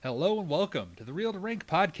Hello and welcome to the Real to Rank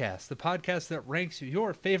podcast, the podcast that ranks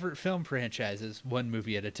your favorite film franchises one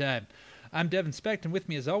movie at a time. I'm Devin Specht, and with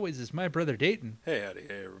me as always is my brother Dayton. Hey, howdy,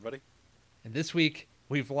 hey, everybody. And this week,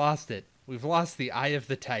 we've lost it. We've lost the eye of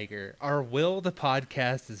the tiger. Our will to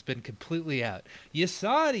podcast has been completely out. You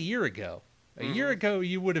saw it a year ago. A year ago,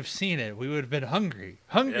 you would have seen it. We would have been hungry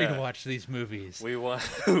to watch these movies. We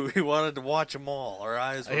wanted to watch them all. Our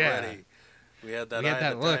eyes were ready. We had that eye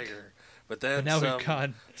of the tiger. But then now we've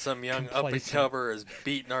gone some young up-and-comer has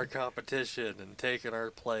beaten our competition and taken our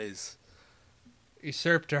place.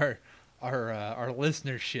 Usurped our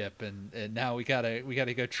listenership, and now we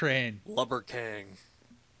gotta go train. Lubber Kang.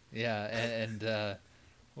 Yeah, and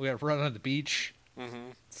we gotta run on the beach,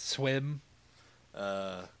 swim,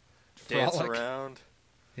 dance around.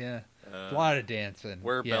 Yeah, a lot of dancing.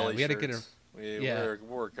 Wear belly we shirts. Gotta get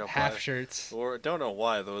wear a couple half shirts. Or don't know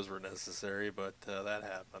why those were necessary, but that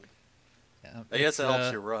happened. Yeah, I guess it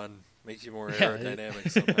helps you run. Makes you more aerodynamic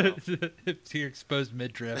somehow. It's your exposed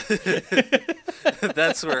midriff.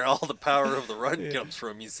 That's where all the power of the run comes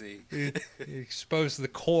from, you see. You expose the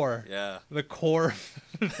core. Yeah. The core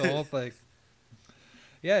of the whole thing.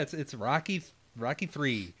 Yeah, it's Rocky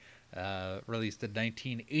 3, released in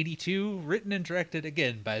 1982, written and directed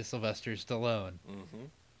again by Sylvester Stallone.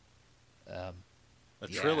 A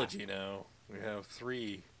trilogy now. We have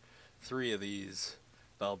three of these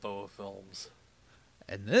Balboa films.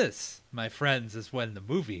 And this, my friends, is when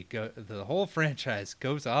the whole franchise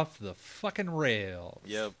goes off the fucking rails.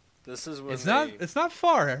 Yep, this is when it's not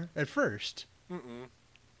far at first.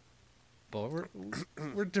 But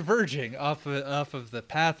we're diverging off of the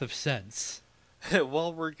path of sense.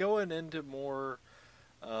 Well, we're going into more.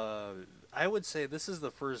 I would say this is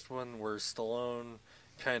the first one where Stallone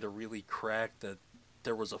kind of really cracked that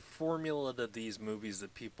there was a formula to these movies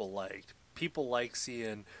that people liked. People like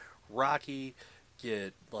seeing Rocky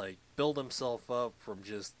build himself up from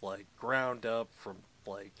just ground up from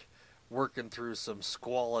working through some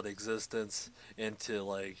squalid existence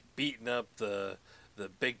into beating up the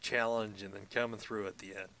big challenge and then coming through at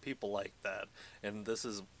the end. People like that, and this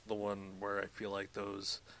is the one where I feel like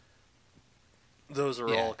those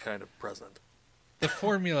are all kind of present. The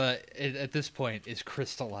formula at this point is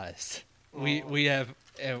crystallized. We have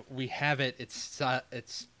it.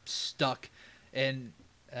 It's stuck, and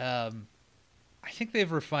I think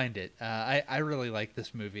they've refined it. I really like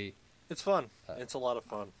this movie. It's fun. It's a lot of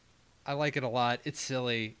fun. I like it a lot. It's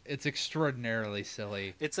silly. It's extraordinarily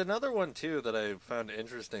silly. It's another one, too, that I found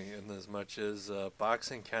interesting in as much as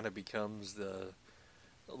boxing kind of becomes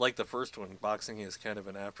like the first one, boxing is kind of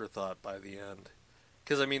an afterthought by the end.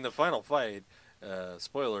 Because, I mean, the final fight,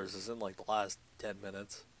 spoilers, is in the last 10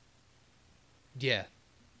 minutes. Yeah.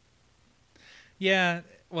 Yeah,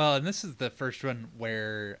 well, and this is the first one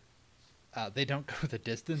where they don't go the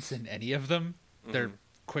distance in any of them. They're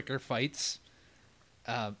quicker fights.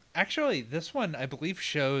 Actually, this one, I believe,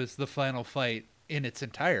 shows the final fight in its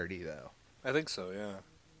entirety, though. I think so, yeah.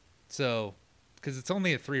 So, because it's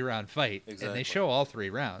only a 3-round fight, and they show all 3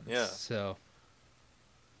 rounds. Yeah. So.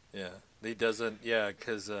 Yeah, because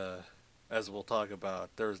as we'll talk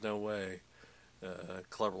about, there's no way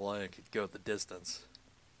Clubber Lang could go the distance.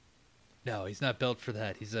 No, he's not built for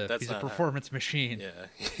that. He's a performance machine. Yeah,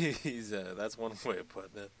 that's one way of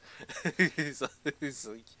putting it.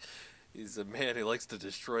 He's a man who likes to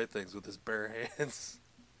destroy things with his bare hands.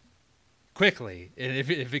 Quickly, and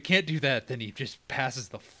if it can't do that, then he just passes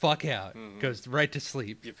the fuck out, goes right to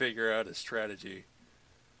sleep. You figure out his strategy.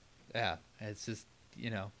 Yeah, it's just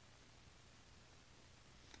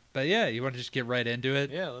But yeah, you want to just get right into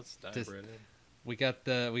it? Yeah, let's dive right in. We got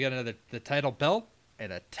another the title belt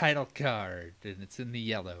and a title card, and it's in the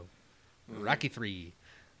yellow. Rocky 3.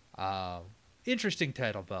 Interesting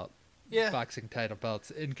title belt. Yeah. Boxing title belts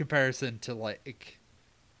in comparison to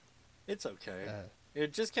It's okay.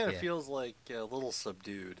 It just kind of feels a little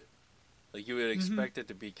subdued. You would expect it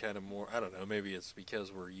to be kind of more, I don't know, maybe it's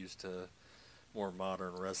because we're used to more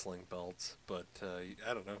modern wrestling belts, but I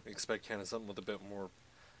don't know, expect kind of something with a bit more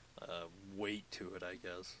weight to it, I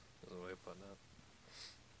guess, is a way of putting it.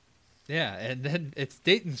 Yeah, and then it's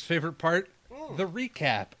Dayton's favorite part, the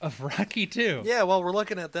recap of Rocky 2. Yeah, while we're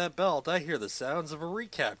looking at that belt, I hear the sounds of a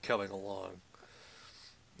recap coming along.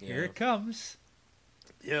 Here it comes.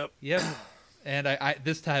 Yep. And I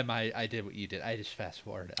this time I did what you did. I just fast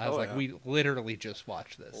forwarded. I was we literally just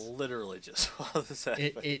watched this. Literally just saw this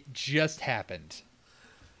happen. It just happened.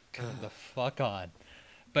 Come the fuck on.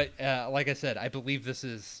 But like I said, I believe this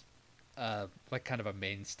is kind of a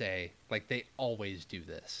mainstay. They always do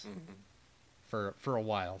this for a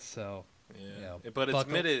while. So But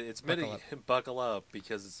it's buckle up. buckle up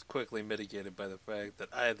because it's quickly mitigated by the fact that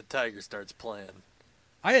Eye of the Tiger starts playing.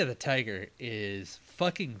 Eye of the Tiger is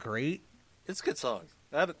fucking great. It's a good song.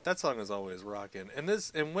 That song is always rocking. And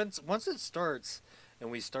once it starts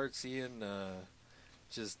and we start seeing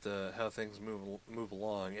how things move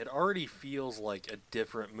along, it already feels like a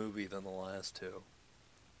different movie than the last two.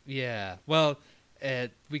 Yeah. Well,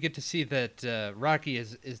 we get to see that Rocky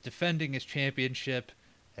is defending his championship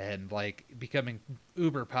and like becoming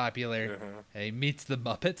uber popular. And he meets the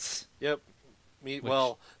Muppets. Yep.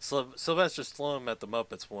 Sylvester Stallone met the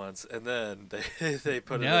Muppets once, and then they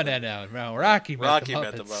put no. Rocky met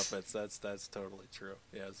the Muppets. That's totally true.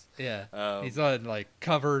 Yes. Yeah. He's on like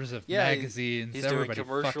covers of magazines. He's doing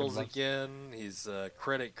commercials again. He's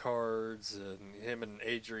credit cards, and him and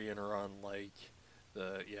Adrian are on like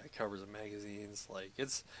the covers of magazines. Like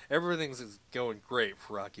everything's going great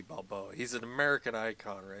for Rocky Balboa. He's an American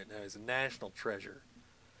icon right now. He's a national treasure.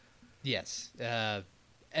 Yes.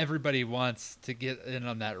 Everybody wants to get in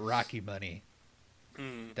on that Rocky money.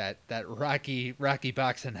 That Rocky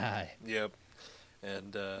boxing high. Yep.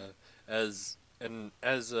 And as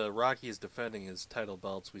Rocky is defending his title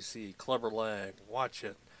belts, we see Clubber Lang. Watch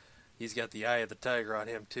it. He's got the Eye of the Tiger on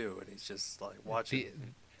him too, and he's just like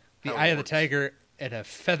watching the Eye of the Tiger and a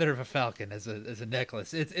feather of a falcon as a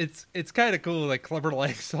necklace. It's kind of cool, like Clubber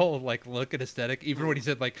Lang's whole like look and aesthetic. Even when he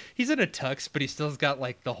said like he's in a tux, but he still's got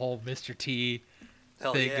like the whole Mr. T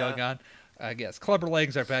thing going on. I guess Clubber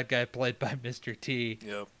Lang's our bad guy, played by Mr. T.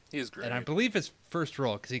 Yep, he's great. And I believe his first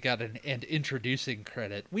role, because he got an introducing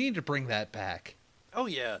credit. We need to bring that back. Oh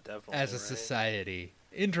yeah, definitely. As a society,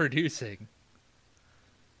 introducing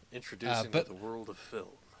to the world of film,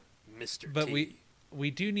 Mr. T. But we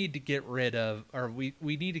do need to get rid of, or we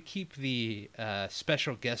need to keep the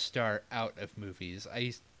special guest star out of movies.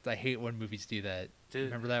 I hate when movies do that.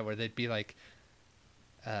 Remember that, where they'd be like,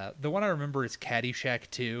 the one I remember is Caddyshack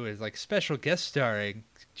 2, is like special guest starring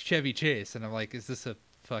Chevy Chase, and I'm like, is this a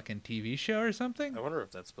fucking TV show or something? I wonder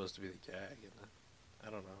if that's supposed to be the gag. I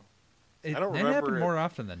don't know. That happened more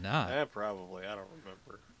often than not. Yeah, probably. I don't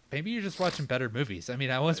remember. Maybe you're just watching better movies. I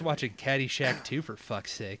mean, I was watching Caddyshack 2 for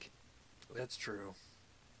fuck's sake. That's true.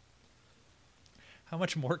 How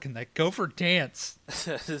much more can that go for dance?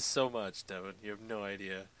 That is so much, Devin. You have no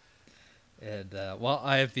idea. And while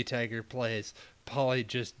Eye of the Tiger plays, Paulie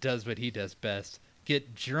just does what he does best.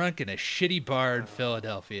 Get drunk in a shitty bar in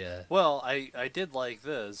Philadelphia. Well, I did like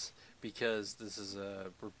this because this is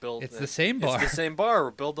we're building. It's the same bar. It's the same bar.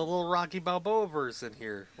 We're building a little Rocky Balboa verse in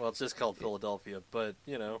here. Well, it's just called Philadelphia, but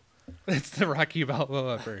you know, it's the Rocky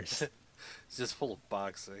Balboa verse. It's just full of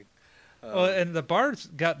boxing. Well, and the bar's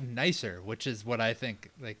gotten nicer, which is what I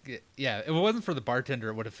think. Like, yeah, if it wasn't for the bartender,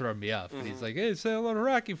 it would have thrown me off. But he's like, "Hey, say hello to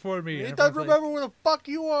Rocky for me." He doesn't remember where the fuck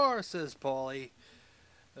you are, says Paulie.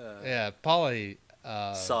 Yeah, Paulie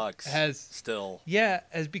sucks.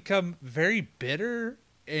 Has become very bitter,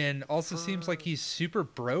 and also seems like he's super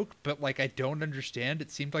broke. But like, I don't understand.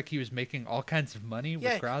 It seemed like he was making all kinds of money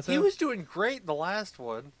with Grasso. He was doing great in the last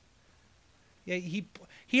one. Yeah, he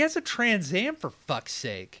has a Trans Am, for fuck's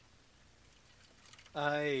sake.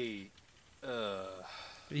 He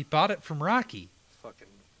bought it from Rocky. Fucking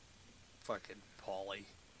Paulie.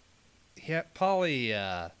 Yeah, Paulie.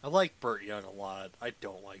 I like Burt Young a lot. I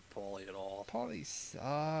don't like Paulie at all. Paulie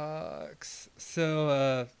sucks.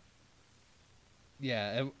 So,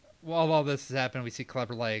 while all this is happening, we see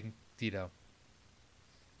Clubber Lang,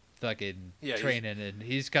 fucking training, and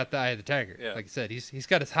he's got the Eye of the Tiger. Yeah. Like I said, he's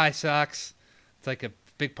got his high socks. It's like a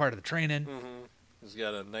big part of the training. Mm-hmm. He's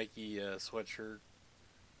got a Nike sweatshirt.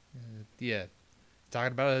 Yeah.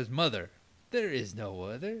 Talking about his mother. There is no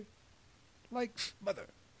other like mother.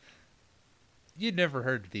 You never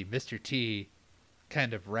heard the Mr. T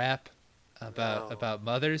kind of rap about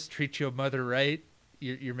mothers? Treat your mother right.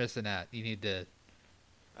 You're missing out. You need to,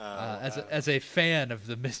 as a fan of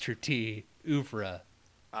the Mr. T oeuvre,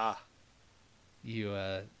 you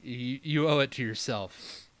owe it to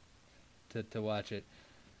yourself to watch it.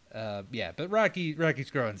 But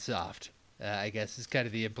Rocky's growing soft. I guess is kind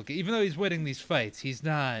of the implication. Even though he's winning these fights,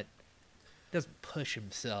 doesn't push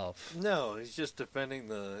himself. No, he's just defending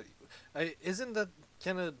the. Isn't that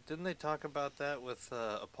kind of? Didn't they talk about that with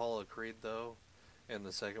Apollo Creed though, in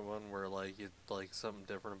the second one, where like something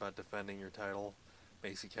different about defending your title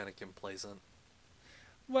makes you kind of complacent.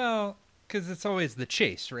 Well, because it's always the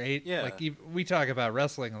chase, right? Yeah. Like we talk about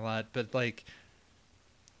wrestling a lot, but like,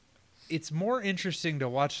 it's more interesting to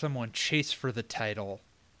watch someone chase for the title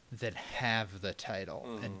than have the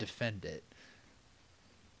title and defend it.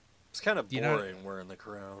 It's kind of boring wearing the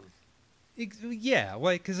crown. Yeah,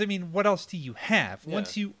 like, because, I mean, what else do you have? Yeah.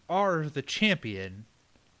 Once you are the champion,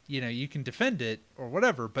 you can defend it or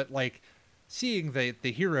whatever, but, like, seeing the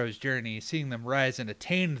hero's journey, seeing them rise and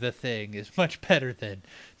attain the thing is much better than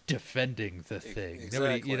defending the thing.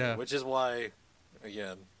 Exactly. Which is why,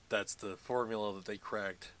 again, that's the formula that they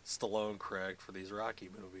cracked. Stallone cracked for these Rocky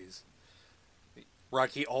movies.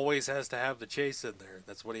 Rocky always has to have the chase in there.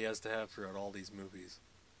 That's what he has to have throughout all these movies.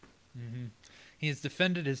 Mm-hmm. He has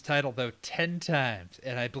defended his title, though, 10 times,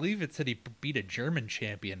 and I believe it said he beat a German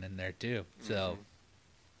champion in there, too. So,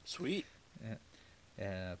 Sweet.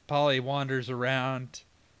 Paulie wanders around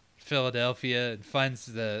Philadelphia and finds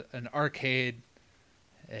an arcade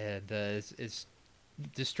and is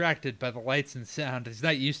distracted by the lights and sound. He's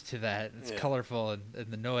not used to that. It's colorful and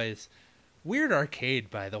the noise. Weird arcade,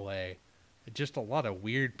 by the way. Just a lot of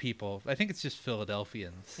weird people. I think it's just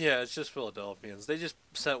Philadelphians. Yeah, it's just Philadelphians. They just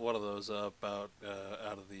set one of those up out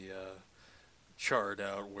of the charred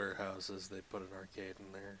out warehouses. They put an arcade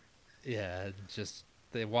in there. Yeah, just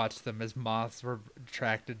they watched them as moths were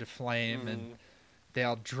attracted to flame, and they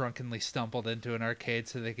all drunkenly stumbled into an arcade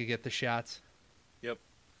so they could get the shots. Yep.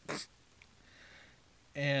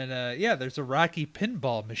 And there's a Rocky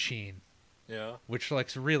pinball machine. Yeah. Which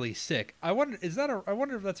looks really sick. I wonder if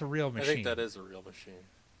that's a real machine. I think that is a real machine.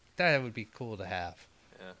 That would be cool to have.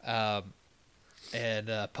 Yeah. And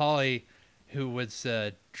Paulie, who was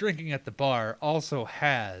drinking at the bar, also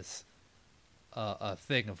has a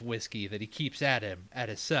thing of whiskey that he keeps at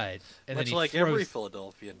his side. And much then like every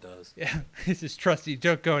Philadelphian does. Yeah, it's his trusty.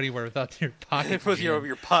 Don't go anywhere without your pocket. With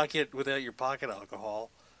your pocket, without your pocket alcohol.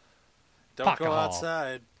 Don't go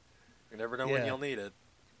outside. You never know when you'll need it.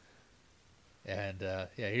 And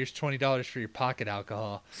here's $20 for your pocket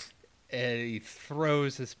alcohol. And he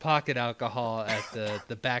throws his pocket alcohol at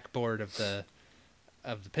the backboard of the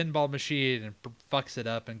pinball machine and fucks it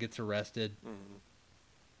up and gets arrested.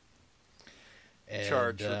 And,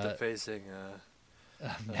 charged with defacing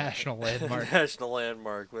national landmark. National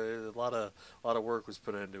landmark. A lot of work was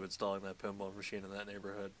put into installing that pinball machine in that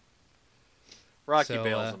neighborhood. Rocky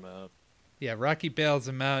bails him out. Yeah, Rocky bails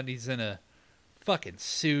him out. And he's in a fucking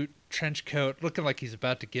suit, trench coat, looking like he's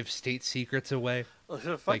about to give state secrets away.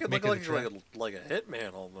 Fucking look like a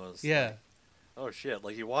hitman almost. Yeah. Like, oh shit!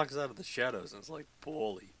 Like he walks out of the shadows and it's like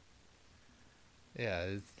bully. Yeah.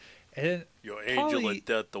 And your angel of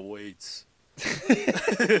death awaits.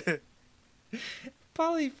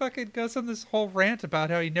 Paulie fucking goes on this whole rant about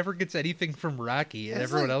how he never gets anything from Rocky, and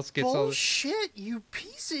everyone else gets all this shit. You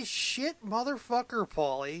piece of shit, motherfucker,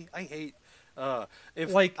 Paulie. I hate. I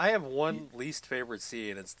have one least favorite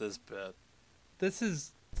scene, it's this bit. This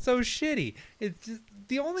is so shitty. It's just,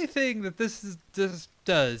 the only thing that this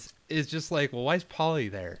does is just like, well, why is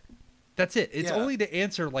Paulie there? That's it. It's only to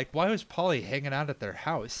answer, like, why was Paulie hanging out at their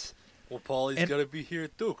house? Well, Paulie's got to be here,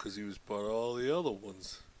 too, because he was part of all the other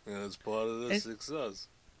ones. And it's part of the success.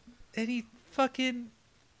 And he fucking...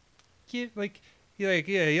 he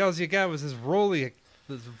all you got was his Rolex.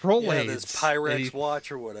 Yeah, this Pyrex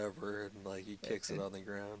watch or whatever, and like he kicks it on the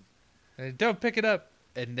ground. And don't pick it up,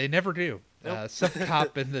 and they never do. Nope. Some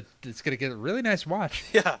cop it's gonna get a really nice watch.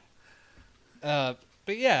 Yeah. But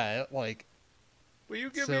yeah, like. Will you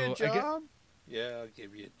give me a job? Yeah, I'll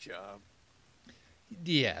give you a job.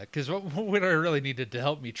 Yeah, because what I really needed to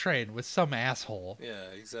help me train was some asshole. Yeah,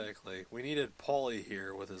 exactly. We needed Paulie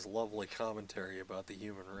here with his lovely commentary about the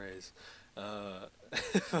human race.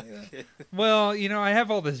 Well, I have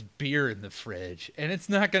all this beer in the fridge, and it's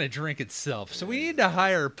not going to drink itself, so we need to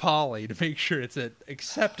hire Paulie to make sure it's at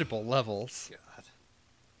acceptable levels. God.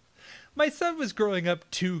 My son was growing up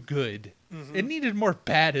too good. Mm-hmm. It needed more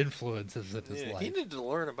bad influences in his life. He needed to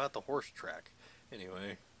learn about the horse track.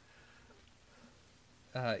 Anyway.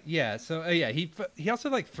 He also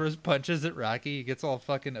like throws punches at Rocky. He gets all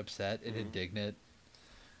fucking upset and indignant.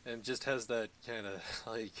 And just has that kind of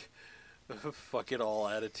like fuck it all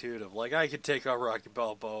attitude of like, I can take on Rocky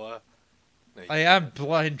Balboa. No, I am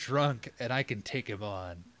blind drunk and I can take him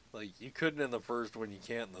on. Like you couldn't in the first one, you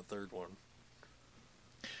can't in the third one.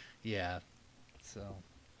 Yeah. So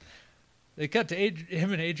they cut to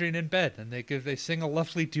him and Adrian in bed, and they sing a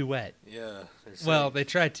lovely duet. Yeah. Well, they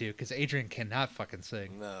tried to, because Adrian cannot fucking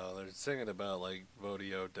sing. No, they're singing about like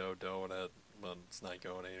Vodio Do Donut, but it's not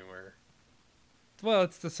going anywhere. Well,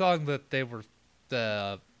 it's the song that they were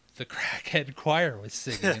the crackhead choir was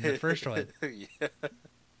singing in the first one. Yeah.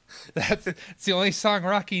 It's the only song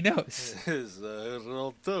Rocky knows. His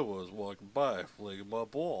little toe was walking by, flinging my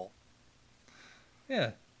ball.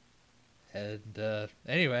 Yeah. And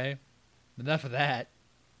anyway, enough of that.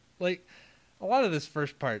 Like, a lot of this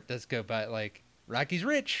first part does go by, like, Rocky's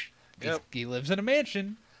rich. Yep. He lives in a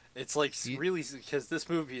mansion. It's like really, because this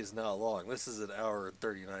movie is not long. This is an hour and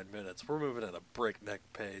 39 minutes. We're moving at a breakneck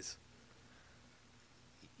pace.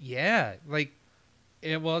 Yeah, like,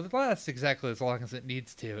 well, it lasts exactly as long as it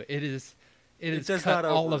needs to. It does cut not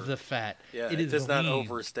all of the fat. Yeah, it it does not lean.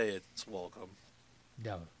 overstay its welcome.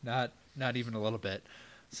 No, not even a little bit.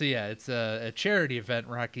 So yeah, it's a charity event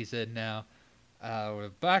Rocky's in now, with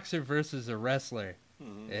a boxer versus a wrestler,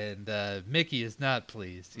 and Mickey is not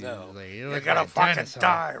pleased. He's No, like, you're gonna fucking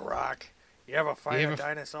die, Rock. You ever fight a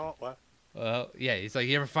dinosaur? What? Well, yeah, he's like,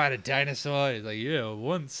 you ever fight a dinosaur? He's like, yeah,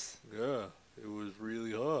 once. Yeah, it was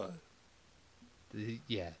really hard.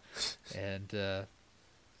 Yeah, and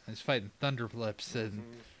he's fighting Thunderlips and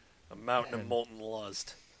a mountain of molten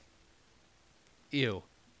lust. Ew.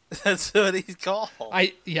 That's what he's called.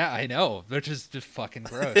 I know, which is just fucking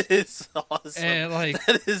gross. It's awesome. And like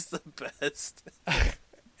that is the best.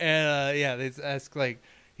 And yeah, they ask like,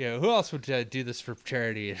 who else would do this for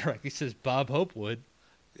charity? And Rocky says Bob Hope would.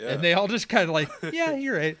 Yeah. And they all just kind of like, yeah,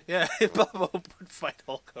 you're right. Yeah, Bob Hope would fight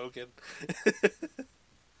Hulk Hogan.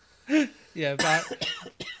 Yeah, Bob.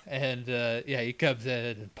 And he comes in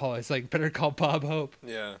and Paul's like, better call Bob Hope.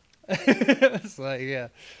 Yeah. It's like, yeah,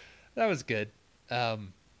 that was good.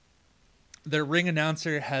 Their ring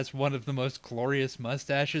announcer has one of the most glorious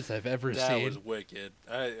mustaches I've ever seen. That was wicked.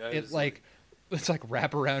 It's like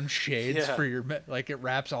wraparound shades for your it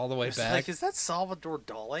wraps all the way back. Like, is that Salvador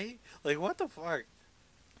Dali? Like, what the fuck?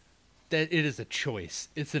 That it is a choice.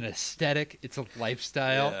 It's an aesthetic. It's a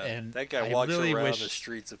lifestyle, and that guy walks around the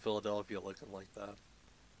streets of Philadelphia looking like that.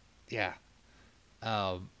 Yeah.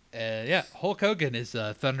 Hulk Hogan is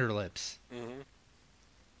Thunderlips.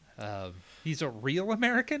 He's a real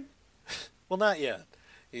American? Well, not yet.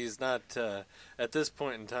 He's not, at this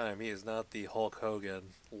point in time, he is not the Hulk Hogan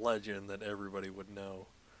legend that everybody would know.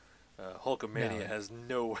 Hulkamania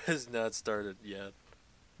has not started yet.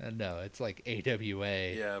 No, it's like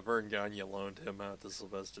AWA. Yeah, Vern Gagne loaned him out to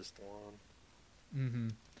Sylvester Stallone.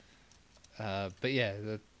 But yeah,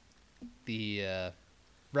 the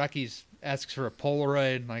Rockies asks for a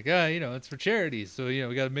Polaroid, and like, it's for charity, so we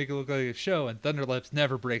got to make it look like a show. And Thunderlips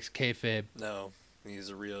never breaks kayfabe. No, he's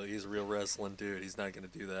a real wrestling dude. He's not gonna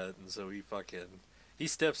do that, and so he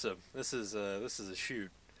steps him. This is a shoot.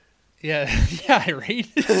 Yeah, right.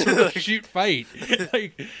 It's a shoot fight.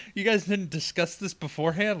 Like, you guys didn't discuss this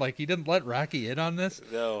beforehand. Like, you didn't let Rocky in on this.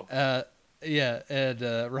 No. And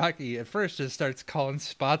Rocky at first just starts calling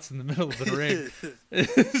spots in the middle of the ring.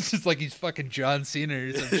 It's just like he's fucking John Cena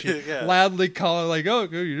or some shit. Loudly calling like, "Oh,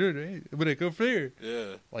 go, you doing? Hey, I'm gonna go fair."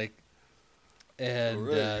 Yeah. Like, and all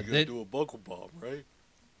right, you gotta do a buckle bomb, right?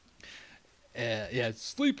 Yeah,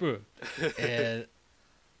 sleeper. And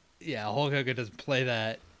Hulk Hogan doesn't play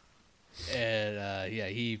that. And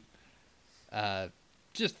he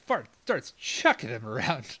just starts chucking him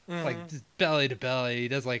around like just belly to belly. He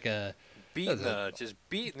does like just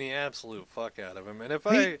beating the absolute fuck out of him. And if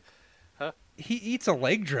he eats a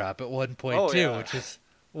leg drop at one point too, which is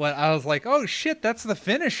what I was like, oh shit, that's the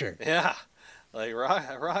finisher. Yeah, like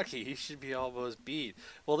Rocky, he should be almost beat.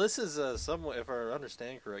 Well, this is somewhat, if I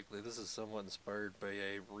understand correctly, this is somewhat inspired by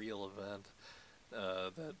a real event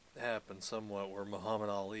that happened somewhat where Muhammad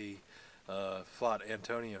Ali fought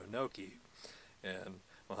Antonio Inoki, and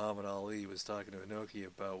Muhammad Ali was talking to Inoki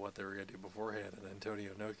about what they were going to do beforehand, and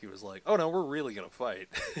Antonio Inoki was like, "Oh no, we're really going to fight."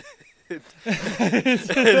 And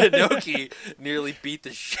Inoki nearly beat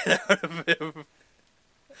the shit out of him.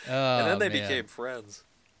 And then they became friends.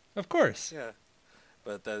 Of course. Yeah.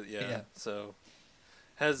 But so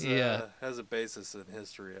has a basis in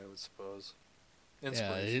history, I would suppose.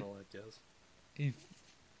 Inspirational, I guess. He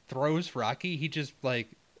throws Rocky. He just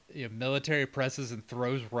military presses and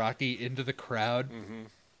throws Rocky into the crowd.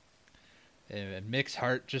 And Mick's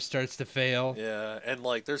heart just starts to fail. Yeah, and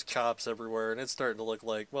there's cops everywhere, and it's starting to look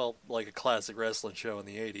like a classic wrestling show in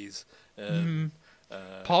the 80s. And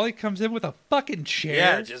Paulie comes in with a fucking chair.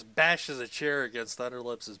 Yeah, just bashes a chair against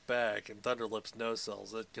Thunderlips' back, and Thunderlips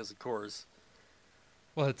no-sells it, because of course.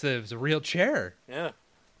 Well, it was a real chair. Yeah.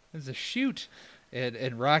 It was a shoot.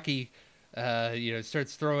 And Rocky,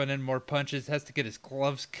 starts throwing in more punches, has to get his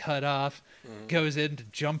gloves cut off, goes in,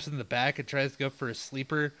 jumps in the back, and tries to go for a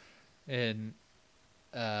sleeper. And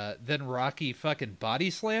then Rocky fucking body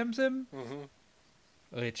slams him,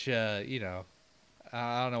 which I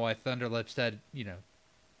don't know why Thunderlips had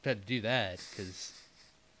to do that, because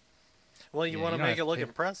you want to make it look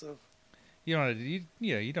impressive. You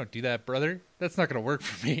don't do that, brother. That's not gonna work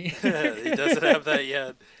for me. He doesn't have that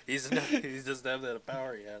yet. He doesn't have that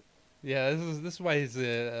power yet. Yeah, this is why he's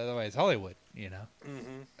Hollywood.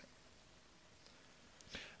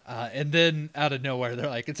 And then out of nowhere, they're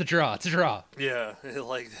like, "It's a draw. It's a draw." Yeah,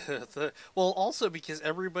 like well, also because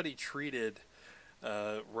everybody treated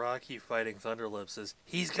Rocky fighting Thunderlips as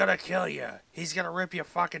he's gonna kill you, he's gonna rip your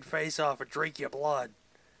fucking face off and drink your blood.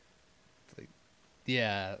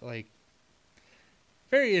 Yeah, like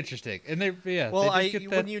very interesting. And Well, they did get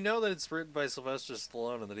that. when you know that it's written by Sylvester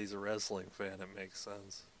Stallone and that he's a wrestling fan, it makes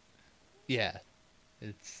sense. Yeah,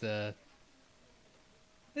 it's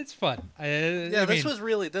it's fun. Yeah, I this mean, was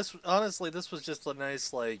really honestly this was just a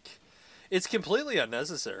nice like. It's completely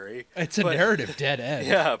unnecessary. it's a but, narrative dead end.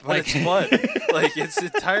 Yeah, but like, it's fun. Like it's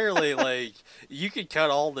entirely like you could cut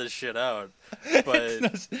all this shit out, but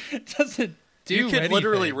it doesn't do you could anything.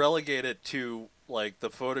 literally relegate it to like the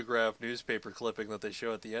photograph newspaper clipping that they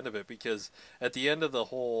show at the end of it, because at the end of the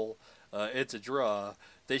whole it's a draw,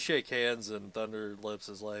 they shake hands and Thunderlips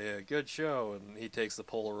is like, yeah, good show, and he takes the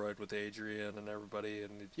Polaroid with Adrian and everybody,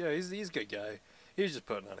 and yeah, he's a good guy. He was just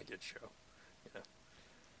putting on a good show.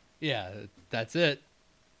 Yeah, that's it.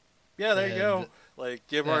 Yeah, there you go. And, Like,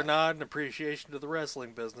 give yeah. our nod and appreciation to the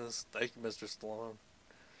wrestling business. Thank you, Mr. Stallone.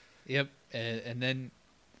 Yep, and then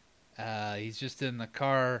he's just in the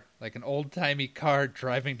car, like an old-timey car,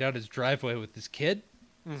 driving down his driveway with his kid.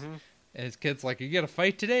 Mm-hmm. And his kid's like, "You got to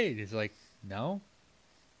fight today?" And he's like, "No."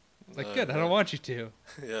 It's like, "Good, I don't want you to."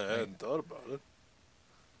 Yeah, I hadn't thought about it.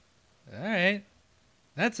 All right,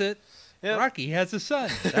 that's it. Yep. Rocky has a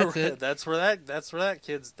son. That's it. that's where that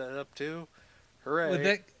kid's up to. Hooray!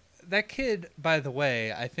 Well, that kid, by the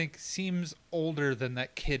way, I think seems older than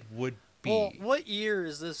that kid would be. Well, what year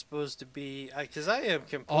is this supposed to be? Because I am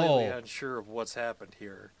completely unsure of what's happened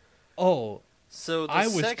here. Oh, so I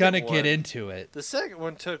was gonna get into it. The second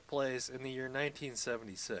one took place in the year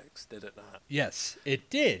 1976, did it not? Yes, it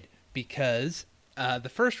did, because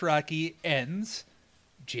the first Rocky ends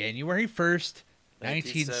January 1st,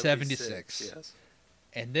 1976. Yes.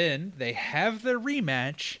 And then they have their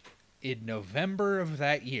rematch in November of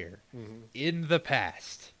that year, in the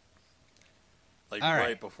past. Like All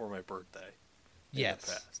right before my birthday.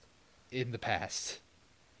 Yes. In the past.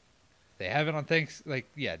 They have it on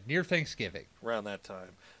near Thanksgiving. Around that time.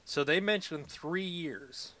 So they mentioned 3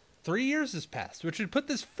 years. 3 years has passed, which would put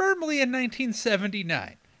this firmly in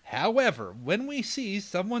 1979. However, when we see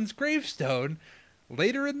someone's gravestone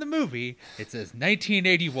later in the movie, it says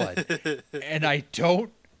 1981. And I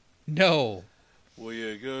don't know. Well,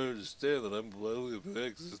 you gotta understand that I'm believing that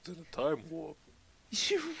exists in a time warp.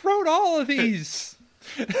 You wrote all of these.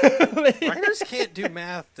 Writers can't do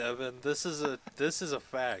math, Devin. This is a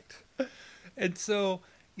fact. And so,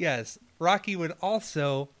 yes, Rocky would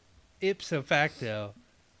also, ipso facto,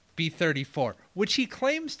 be 34, which he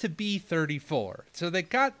claims to be 34. So they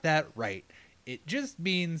got that right. It just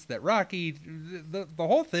means that Rocky, the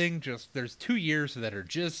whole thing, there's 2 years that are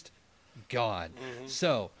just gone. Mm-hmm.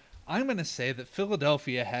 So I'm going to say that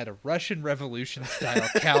Philadelphia had a Russian Revolution style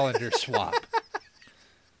calendar swap.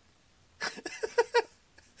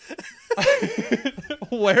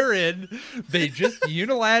 Wherein they just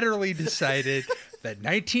unilaterally decided that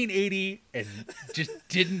 1980 and just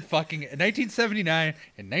didn't fucking 1979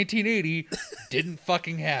 and 1980 didn't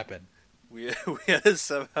fucking happen. We had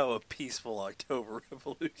somehow a peaceful October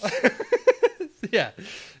Revolution. Yeah,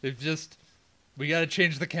 we got to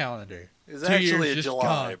change the calendar. It's actually a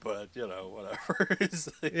July, but whatever.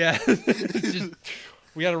 Yeah,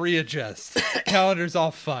 we got to readjust. The calendar's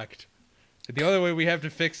all fucked. The only way we have to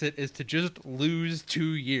fix it is to just lose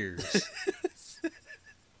 2 years.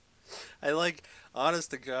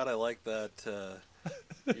 Honest to God, I like that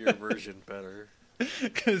your version better.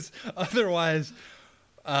 Because otherwise,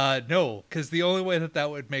 no. Because the only way that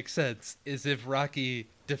would make sense is if Rocky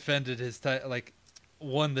defended his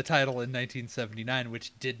won the title in 1979,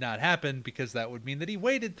 which did not happen, because that would mean that he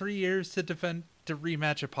waited 3 years to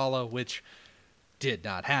rematch Apollo, which did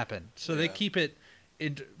not happen. So they keep it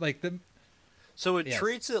in So it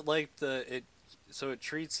treats it like the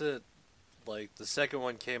second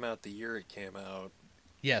one came out the year it came out.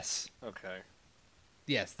 Yes. Okay.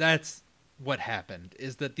 Yes, that's what happened,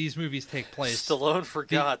 is that these movies take place. Stallone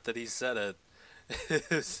forgot that he said it.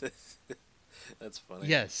 That's funny.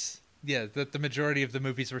 Yes. Yeah, that the majority of the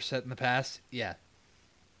movies were set in the past. Yeah.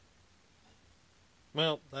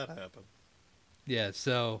 Well, that happened. Yeah,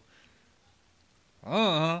 so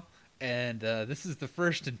and this is the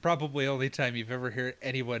first and probably only time you've ever heard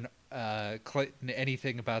anyone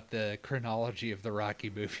anything about the chronology of the Rocky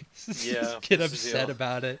movies. Yeah, get upset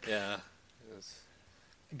about it. Yeah,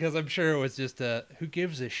 because I'm sure it was just who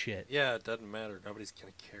gives a shit. Yeah, it doesn't matter. Nobody's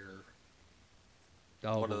gonna care.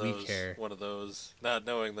 Oh, we care. One of those, not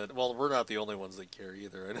knowing that. Well, we're not the only ones that care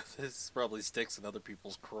either. And this probably sticks in other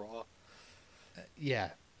people's craw. Yeah,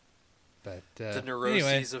 But the anyway,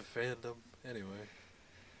 neuroses of fandom. Anyway.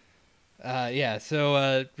 yeah.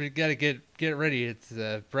 So we gotta get ready. It's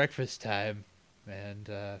breakfast time, and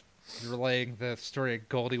relaying the story of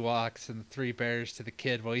Goldilocks and the three bears to the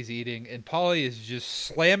kid while he's eating, and Polly is just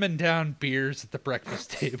slamming down beers at the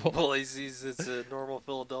breakfast table. Well, he sees it's a normal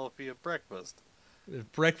Philadelphia breakfast.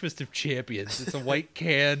 Breakfast of champions. It's a white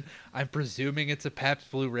can. I'm presuming it's a Pabst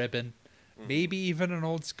Blue Ribbon, maybe even an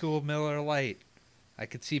old school Miller Lite. I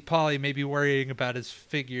could see Polly maybe worrying about his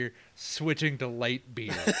figure switching to light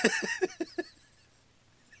beer.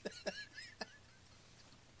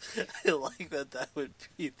 I like that would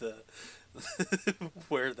be the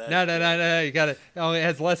where that. No. You gotta. Oh, it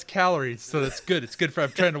has less calories, so that's good. It's good for.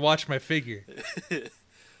 I'm trying to watch my figure.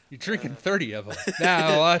 You're drinking 30 of them.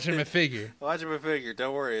 Now watching my figure. Watching my figure.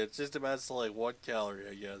 Don't worry. It's just amounts to like 1 calorie,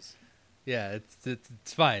 I guess. Yeah,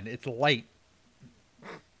 it's fine. It's light.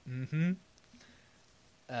 Mm-hmm.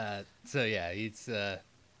 So yeah, he's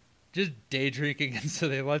just day drinking, and so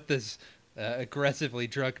they let this aggressively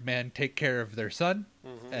drunk man take care of their son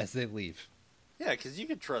as they leave. Yeah, because you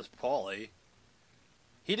could trust Paulie.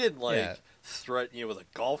 He didn't threaten you with a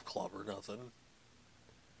golf club or nothing.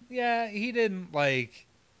 Yeah, he didn't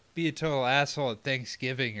be a total asshole at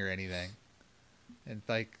Thanksgiving or anything, and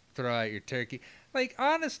throw out your turkey.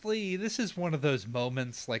 Honestly, this is one of those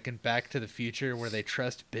moments in Back to the Future where they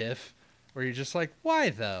trust Biff, where you're just like, why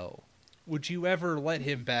though? Would you ever let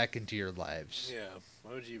him back into your lives? Yeah,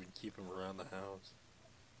 why would you even keep him around the house?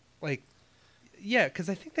 Yeah, because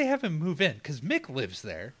I think they have him move in, because Mick lives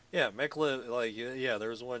there. Yeah, Mick there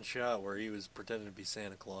was one shot where he was pretending to be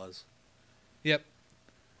Santa Claus. Yep.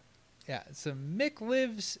 Yeah, so Mick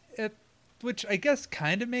lives at, which I guess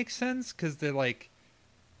kind of makes sense, because they're a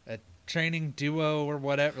training duo or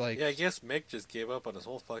whatever. Yeah, I guess Mick just gave up on his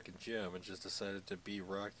whole fucking gym and just decided to be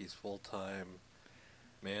Rocky's full-time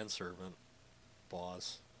manservant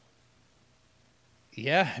boss.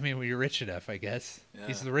 Yeah, I mean, when you're rich enough, I guess. Yeah.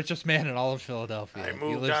 He's the richest man in all of Philadelphia. I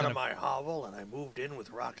moved out of my hovel and I moved in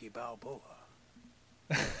with Rocky Balboa.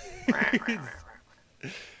 Yeah,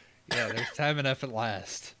 there's time enough at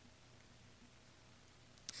last.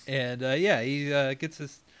 And he gets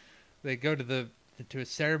this. They go to a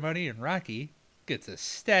ceremony, and Rocky gets a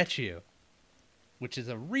statue, which is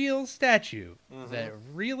a real statue that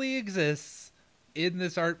really exists in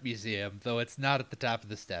this art museum, though it's not at the top of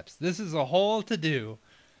the steps. This is a whole to-do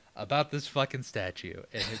about this fucking statue,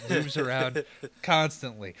 and it moves around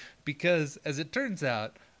constantly because, as it turns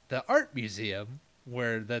out, the art museum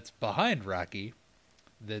that's behind Rocky,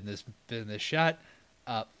 then this shot,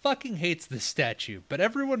 fucking hates the statue, but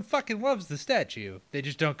everyone fucking loves the statue. They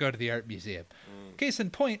just don't go to the art museum. Case in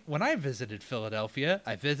point, when I visited Philadelphia,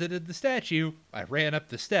 I visited the statue. I ran up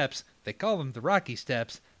the steps. They call them the Rocky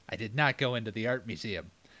Steps. I did not go into the art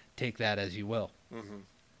museum. Take that as you will.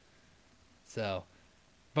 So,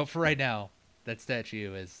 but for right now, that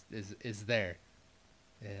statue is there.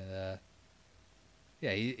 And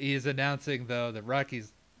he is announcing though that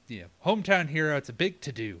Rocky's hometown hero. It's a big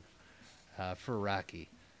to-do for Rocky,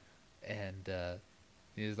 and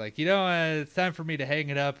he's like, it's time for me to hang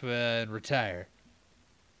it up and retire.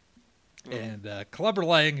 And Clubber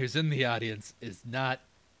Lang, who's in the audience, is not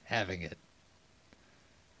having it.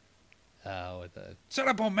 With a shut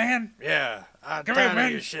up, old man. Yeah, I'm tired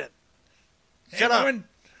of your shit. Shut up.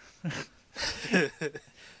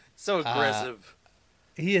 So aggressive.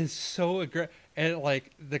 He is so aggressive, and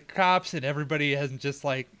the cops and everybody hasn't just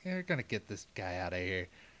you're gonna get this guy out of here.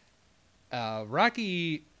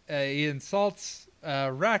 Rocky, he insults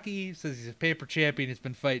Rocky, says he's a paper champion, he's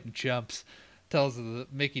been fighting chumps, tells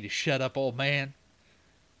Mickey to shut up, old man.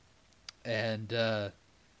 And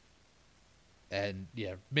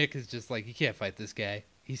Mick is just you can't fight this guy.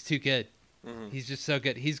 He's too good. He's just so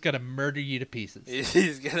good. He's gonna murder you to pieces.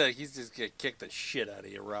 He's just gonna kick the shit out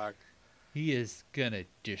of you, Rock. He is gonna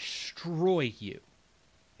destroy you.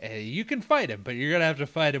 And you can fight him, but you're gonna have to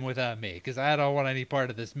fight him without me, because I don't want any part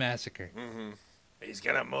of this massacre. He's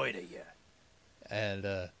gonna murder you.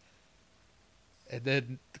 And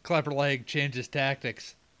then Clubber Lang changes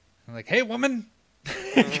tactics. I'm like, hey, woman!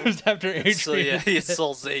 Goes after Adrian. So yeah, he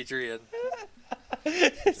insults Adrian.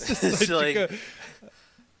 It's just so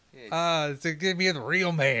give me the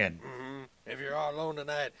real man. If you're all alone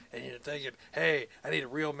tonight and you're thinking, hey, I need a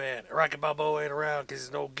real man, Rocky Balboa ain't around because he's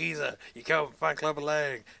an old geezer, you come and find Clubber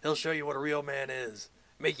Lang. He'll show you what a real man is.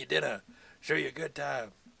 Make you dinner. Show you a good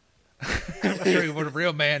time. I'll show you what a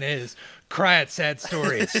real man is. Cry at sad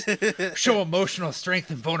stories. Show emotional strength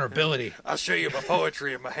and vulnerability. I'll show you my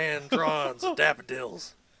poetry and my hand-drawns of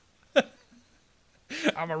daffodils.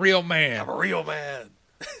 I'm a real man. I'm a real man.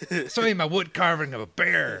 Show you my wood carving of a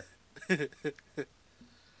bear.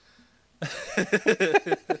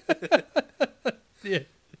 Yeah.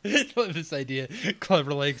 I love this idea.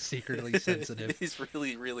 Clever Leg's secretly sensitive. He's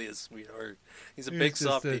really, really a sweetheart. He's a He's big just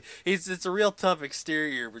softy. It's a real tough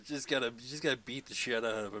exterior, but you just gotta beat the shit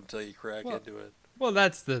out of him until you crack into it. Well,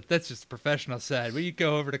 that's just the professional side. When you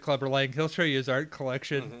go over to Clever Leg, he'll show you his art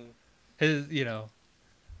collection. Mm-hmm. His,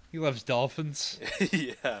 he loves dolphins.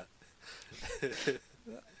 Yeah.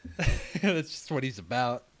 That's just what he's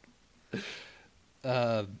about.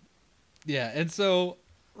 Yeah, and so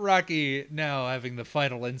Rocky now having the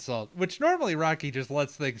final insult, which normally Rocky just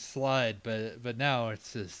lets things slide, but now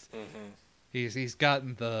it's just he's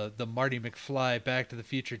gotten the Marty McFly Back to the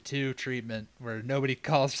Future 2 treatment where nobody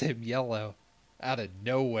calls him Yellow out of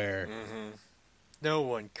nowhere. No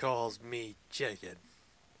one calls me chicken.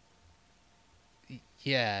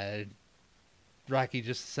 Yeah, Rocky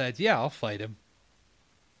just decides, yeah, I'll fight him.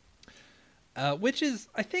 Which is,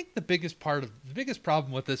 I think, the biggest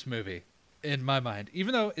problem with this movie, in my mind.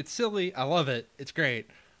 Even though it's silly, I love it, it's great.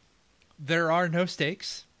 There are no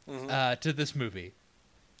stakes to this movie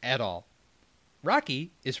at all. Rocky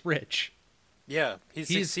is rich. Yeah, he's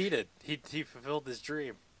succeeded. He fulfilled his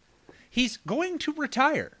dream. He's going to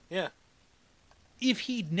retire. Yeah. If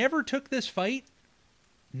he never took this fight,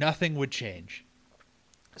 nothing would change.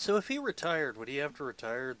 So if he retired, would he have to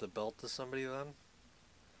retire the belt to somebody then?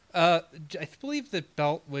 I believe the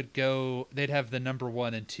belt would go. They'd have the number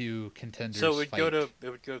 1 and 2 contenders. So it fight. would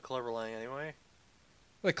go to Clever Lang anyway.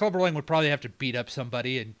 Like Clubber Lang would probably have to beat up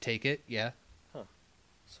somebody and take it. Yeah. Huh.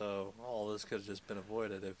 So all this could have just been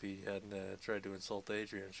avoided if he hadn't tried to insult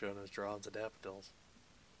Adrian, showing his drawings of daffodils.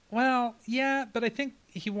 Well, yeah, but I think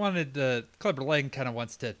he wanted Clubber Lang kind of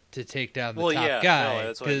wants to take down the top yeah, guy. No,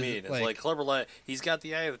 that's what I mean. It's like Clever Lang. He's got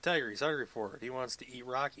the eye of the tiger. He's hungry for it. He wants to eat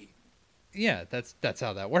Rocky. Yeah, that's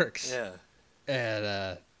how that works. Yeah.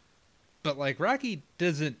 And but like Rocky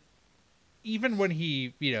doesn't, even when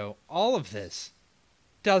he, all of this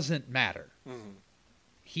doesn't matter. Mm-hmm.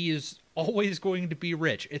 He is always going to be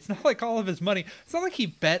rich. It's not like all of his money. It's not like he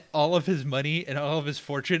bet all of his money and all of his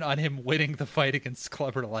fortune on him winning the fight against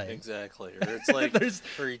Clubber Lang. Exactly. Or it's like, he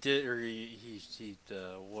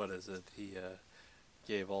what is it? He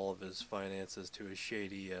gave all of his finances to a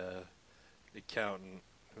shady accountant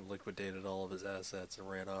who liquidated all of his assets and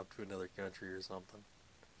ran off to another country or something.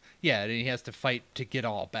 Yeah, and he has to fight to get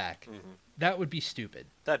all back. Mm-hmm. That would be stupid.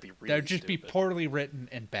 That'd be really That would just stupid. be poorly written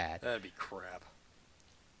and bad. That'd be crap.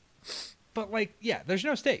 But, there's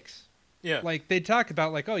no stakes. Yeah. They talk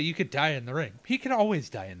about, oh, you could die in the ring. He can always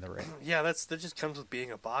die in the ring. Yeah, that just comes with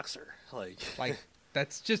being a boxer.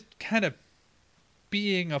 That's just kind of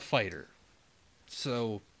being a fighter.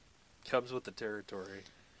 So... comes with the territory.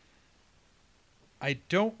 I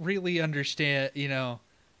don't really understand,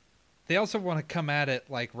 they also want to come at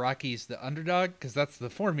it like Rocky's the underdog, because that's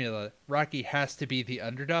the formula. Rocky has to be the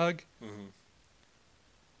underdog. Mm-hmm.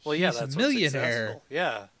 Well, yeah, that's a millionaire.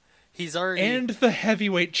 Yeah. He's already... and the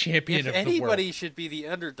heavyweight champion of the world. If anybody should be the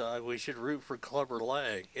underdog, we should root for Clubber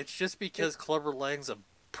Lang. It's just because Clubber Lang's a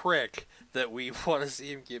prick that we want to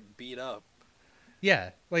see him get beat up.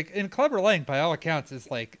 Yeah, and Clubber Lang, by all accounts, is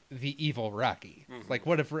the evil Rocky. Mm-hmm.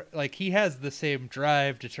 What if he has the same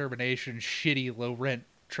drive, determination, shitty low rent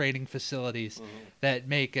training facilities that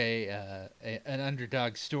make an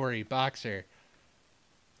underdog story boxer.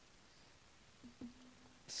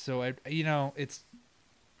 So it's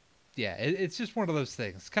just one of those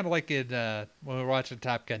things. Kind of like in when we're watching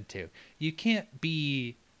Top Gun 2. You can't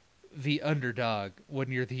be the underdog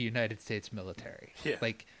when you're the United States military. Yeah.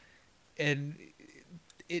 And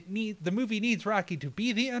the movie needs Rocky to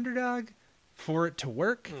be the underdog for it to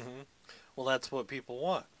work. Mm-hmm. Well, that's what people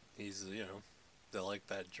want. He's, they like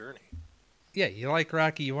that journey. Yeah, you like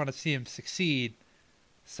Rocky, you want to see him succeed,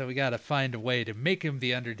 so we got to find a way to make him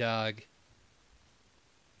the underdog,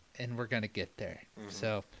 and we're going to get there. Mm-hmm.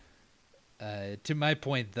 So, to my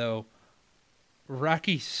point, though,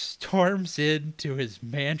 Rocky storms into his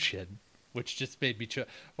mansion, which just made me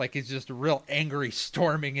he's just a real angry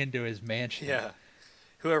storming into his mansion. Yeah.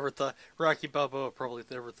 Whoever thought Rocky Balboa probably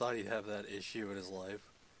never thought he'd have that issue in his life.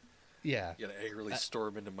 Yeah. You gotta angrily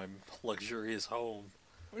storm into my luxurious home.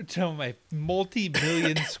 To my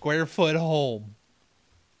multi-million square foot home.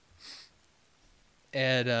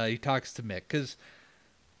 And he talks to Mick, because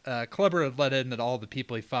Clubber had let in that all the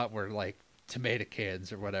people he fought were tomato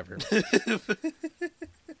cans or whatever.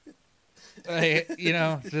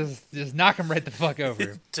 Just knock him right the fuck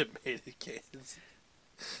over. Tomato cans.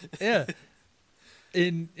 Yeah.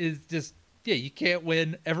 And it's just, you can't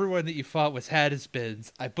win. Everyone that you fought had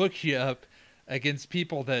has-beens. I booked you up against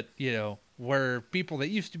people that, were people that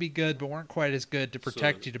used to be good but weren't quite as good to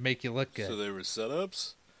protect you to make you look good. So they were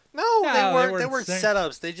setups? No, they weren't. They weren't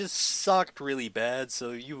setups. They just sucked really bad,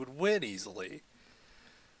 so you would win easily.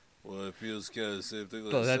 Well, it feels kind of the same thing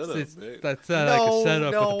like a setup, mate. That's not like a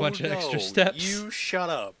setup with a bunch of extra steps. You shut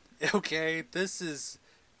up, okay? This is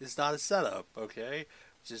not a setup, okay?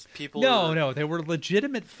 Just people. No, they were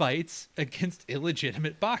legitimate fights against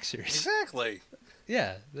illegitimate boxers. Exactly.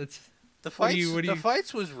 Yeah, that's the fights. The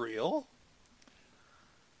fights was real.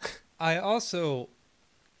 I also.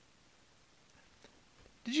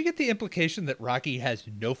 Did you get the implication that Rocky has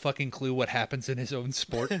no fucking clue what happens in his own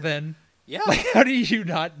sport then? Yeah. Like, how do you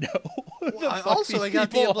not know? I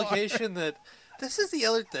got the implication that this is the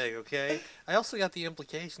other thing, okay? I also got the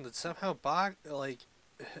implication that somehow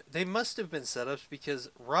they must have been setups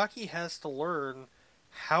because Rocky has to learn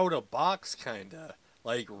how to box, kinda.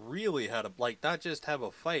 Like, really how to, like, not just have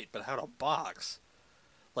a fight, but how to box.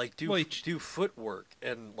 Like, do footwork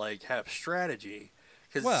and, like, have strategy.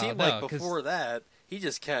 Because it seemed like before that, he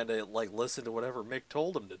just kind of, like, listened to whatever Mick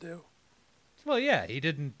told him to do. Well, yeah, he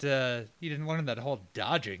didn't learn that whole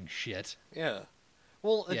dodging shit. Yeah.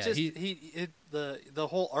 Well, the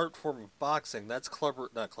whole art form of boxing, that's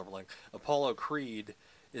Apollo Creed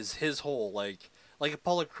is his whole, like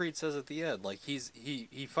Apollo Creed says at the end, like,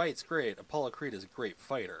 he fights great. Apollo Creed is a great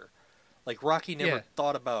fighter. Like, Rocky never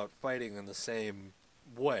thought about fighting in the same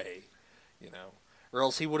way, you know. Or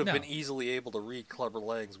else he would have been easily able to read Clubber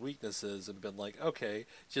Lang's weaknesses and been like, okay,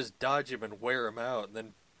 just dodge him and wear him out and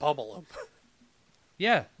then pummel him.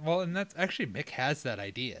 Yeah, well, and that's actually Mick has that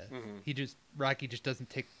idea. Mm-hmm. Rocky just doesn't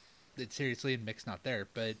take it seriously, and Mick's not there.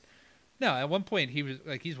 But no, at one point he was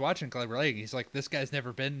like, he's watching Clubber Lang. He's like, this guy's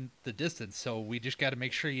never been the distance, so we just got to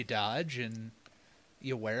make sure you dodge and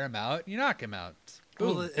you wear him out, you knock him out.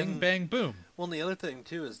 Boom, bing, bang, boom. Well, and the other thing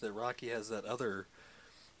too is that Rocky has that other.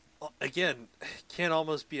 Again, can't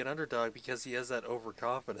almost be an underdog because he has that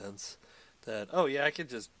overconfidence that, oh yeah, I can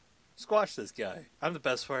just squash this guy. I'm the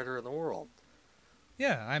best fighter in the world.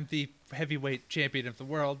 Yeah, I'm the heavyweight champion of the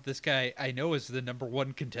world. This guy I know is the number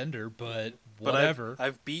one contender, but whatever.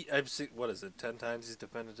 I've seen, what is it, 10 times he's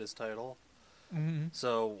defended his title? Mm-hmm.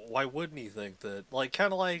 So why wouldn't he think that, like,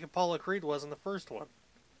 kind of like Apollo Creed was in the first one?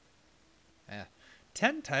 Yeah.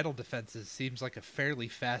 10 title defenses seems like a fairly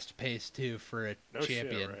fast pace, too, for a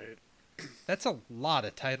champion. Shit, right? That's a lot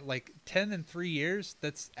of title. Like, 10 in 3 years,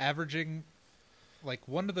 that's averaging... Like,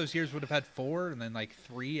 one of those years would have had 4, and then, like,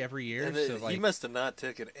 3 every year. And so, like, he must have not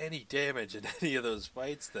taken any damage in any of those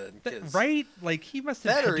fights then. Right? Like, he must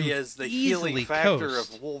have better he has the healing factor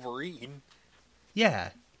of Wolverine.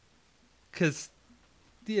 Yeah. Because,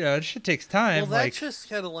 you know, it shit takes time. Well, that just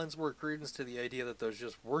kind of lends more credence to the idea that those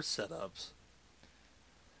just were setups.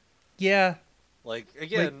 Yeah. Like,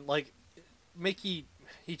 again, Mickey,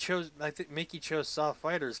 I think Mickey chose soft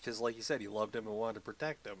fighters because, like you said, he loved him and wanted to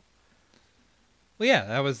protect him. Well, yeah,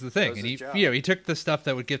 that was the thing, and he took the stuff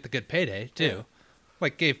that would get the good payday too,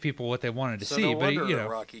 like gave people what they wanted to see. No but wonder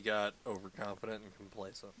Rocky got overconfident and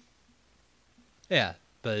complacent. Yeah,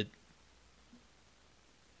 but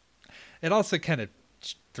it also kind of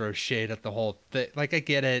throws shade at the whole thing. Like, I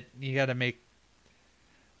get it, you got to make,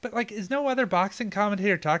 but like, is no other boxing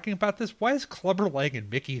commentator talking about this? Why is Clubber Lang and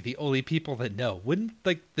Mickey the only people that know? Wouldn't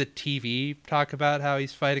like the TV talk about how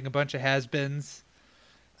he's fighting a bunch of has-beens?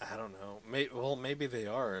 I don't know. Maybe they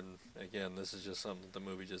are, and again, this is just something the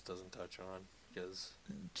movie just doesn't touch on because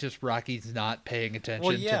just Rocky's not paying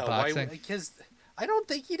attention to boxing. Because I don't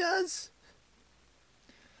think he does.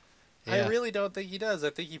 Yeah. I really don't think he does. I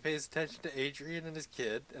think he pays attention to Adrian and his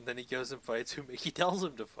kid, and then he goes and fights who Mickey tells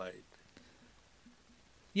him to fight.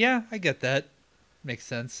 Yeah, I get that. Makes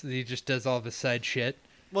sense. He just does all of his side shit.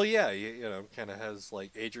 Well, yeah, you know, kind of has,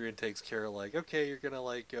 like, Adrian takes care of, like, okay, you're gonna,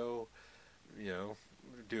 like, go, you know,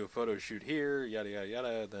 do a photo shoot here, yada yada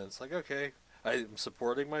yada, and then it's like, okay, I'm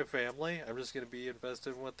supporting my family, I'm just going to be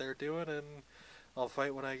invested in what they're doing, and I'll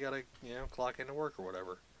fight when I gotta, you know, clock into work or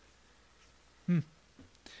whatever.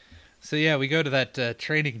 So yeah, we go to that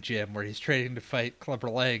training gym where he's training to fight Clubber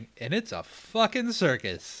Lang, and it's a fucking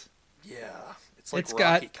circus. Yeah, it's like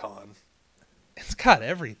Rocky Con. It's got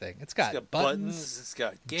everything. It's got buttons, it's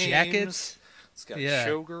got games, jackets, it's got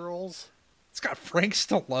showgirls. It's got Frank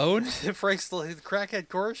Stallone. Frank Stallone, the crackhead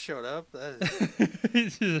chorus showed up.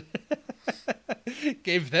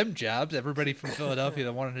 Gave them jobs. Everybody from Philadelphia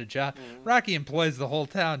that wanted a job. Rocky employs the whole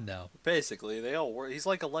town now. Basically, they all work. He's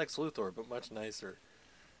like a Lex Luthor, but much nicer.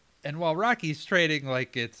 And while Rocky's trading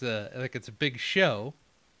like it's a big show,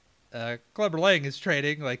 Clubber Lang is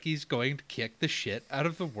trading like he's going to kick the shit out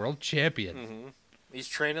of the world champion. Mm-hmm. He's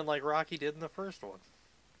training like Rocky did in the first one.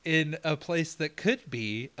 in a place that could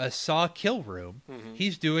be a Saw kill room. Mm-hmm.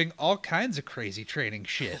 He's doing all kinds of crazy training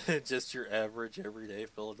shit. Just your average, everyday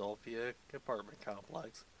Philadelphia apartment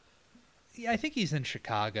complex. Yeah, I think he's in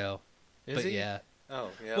Chicago. Is he? Yeah. Oh,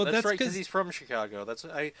 yeah, Well, that's that's right, because 'cause- he's from Chicago.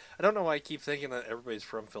 I don't know why I keep thinking that everybody's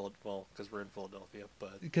from Philadelphia. Well, because we're in Philadelphia,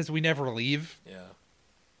 but... Because we never leave.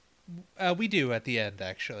 Yeah. We do at the end,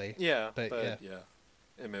 actually. Yeah, but yeah.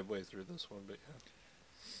 And midway through this one, but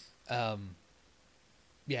yeah.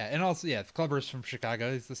 Yeah, and also, yeah, the Clubber's from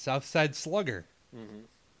Chicago. He's the South Side Slugger. Mm-hmm.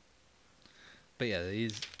 But yeah,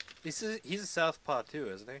 He's a southpaw too,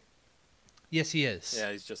 isn't he? Yes, he is.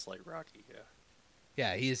 Yeah, he's just like Rocky, yeah.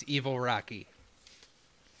 Yeah, he is evil Rocky.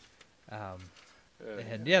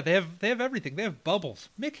 And yeah, they have everything. They have bubbles.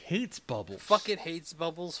 Mick hates bubbles. fucking hates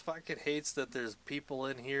bubbles. Fucking hates that there's people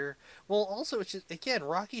in here. Well, also, it's just, again,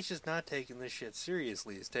 Rocky's just not taking this shit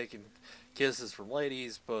seriously. He's taking kisses from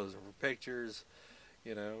ladies, posing for pictures,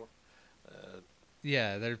 you know.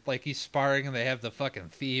 Yeah, they're like he's sparring and they have the fucking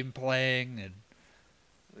theme playing and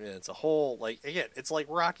Yeah, it's a whole, like, again, it's like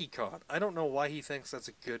Rocky Con. I don't know why he thinks that's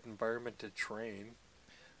a good environment to train.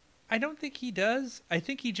 I don't think he does. I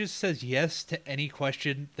think he just says yes to any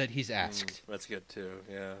question that he's asked. That's good too,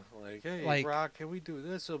 yeah. Like, hey, Like- Rock, can we do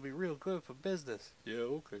this? It'll be real good for business. Yeah,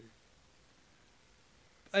 okay.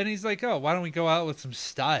 And he's like, "Oh, why don't we go out with some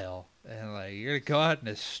style?" And like, "You're gonna go out in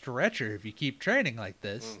a stretcher if you keep training like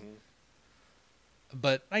this." Mm-hmm.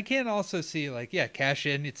 But I can also see, like, yeah, cash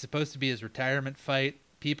in. It's supposed to be his retirement fight.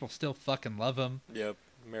 People still fucking love him. Yep,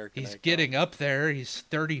 American He's icon. getting up there. He's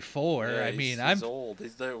 34. Yeah, I mean, he's old.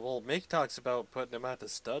 He's there. Well, Mick talks about putting him out to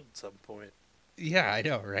stud at some point. Yeah, I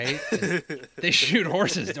know, right? They shoot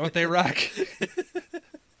horses, don't they, Rock?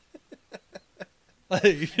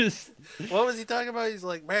 Like, just What was he talking about? He's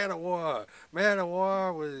like, man of war. Man of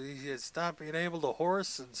war was he had stopped being able to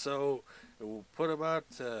horse, and so we'll put him out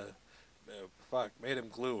to, made him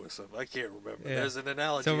glue or something. I can't remember. Yeah. There's an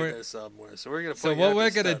analogy So in we're- there somewhere. So we're gonna. Put so you what out we're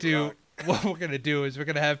to gonna stud, do? Rock. What we're gonna do is we're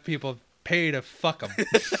gonna have people pay to fuck them.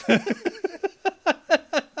 They're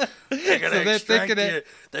gonna So they're extract thinking you.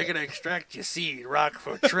 They're gonna extract your seed, Rock,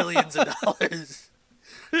 for trillions of dollars.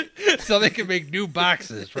 So they can make new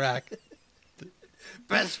boxes, Rock.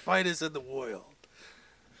 Best fighters in the world.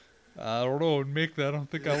 I don't know, Mick. I don't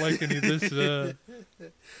think I like any of this.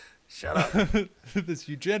 Shut up. This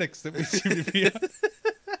eugenics that we seem to be on.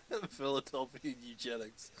 Philadelphia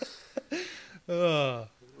eugenics. Oh.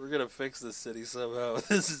 We're gonna fix this city somehow.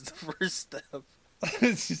 This is the first step.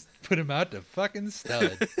 Let's just put him out to fucking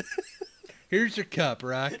stud. Here's your cup,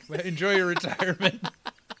 Rock. Enjoy your retirement.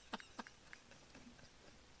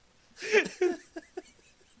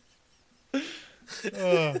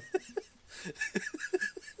 Oh.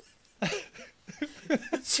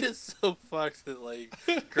 It's just so fucked that like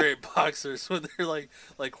great boxers when they're like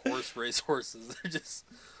horse race horses, they're just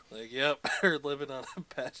like, yep, they're living on a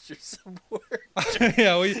pasture somewhere.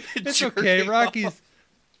 Yeah, it's okay. Jerking Rocky's.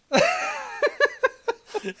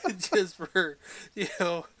 Just for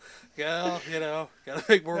gotta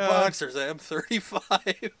make more boxers. I'm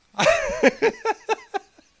 35.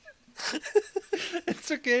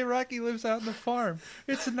 It's okay. Rocky lives out on the farm.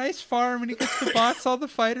 It's a nice farm, and he gets to box all the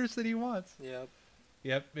fighters that he wants. Yep.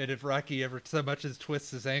 Yep. And if Rocky ever so much as twists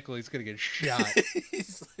his ankle, he's gonna get shot.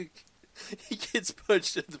 He's like, he gets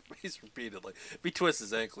punched in the face repeatedly. If he twists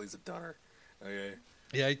his ankle, he's a dunner. Okay.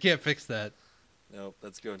 Yeah, you can't fix that. Nope,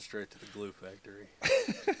 that's going straight to the glue factory.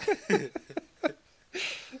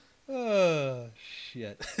 Oh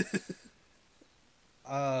shit.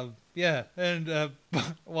 Yeah, and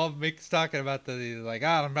while Mick's talking about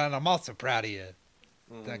I'm also proud of you.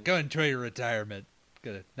 Mhm. Go enjoy your retirement.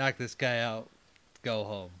 Gonna knock this guy out. Go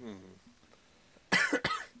home. Mhm.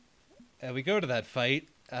 And we go to that fight.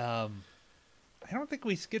 I don't think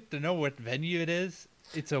we get to know what venue it is.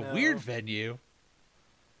 It's a No. weird venue.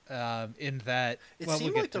 In that It well,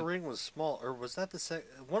 seemed we'll like get the ring was small, or was that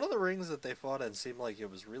one of the rings that they fought in seemed like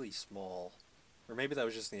it was really small, or maybe that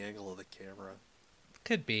was just the angle of the camera.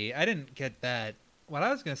 Could be. I didn't get that. What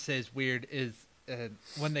I was gonna say is weird is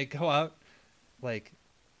when they go out like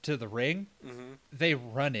to the ring, Mm-hmm. they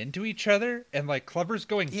run into each other, and like Clubber's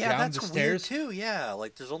going Yeah, down that's the weird stairs. too. Yeah,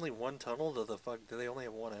 like there's only one tunnel to the fuck. Do they only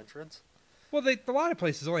have one entrance? Well, a lot of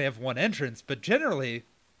places only have one entrance, but generally,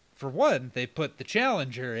 for one, they put the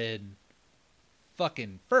challenger in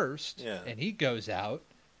fucking first, Yeah. and he goes out,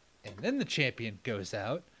 and then the champion goes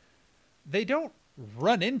out. They don't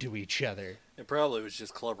run into each other. It probably was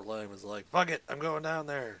just Clubber Lang was like, "Fuck it, I'm going down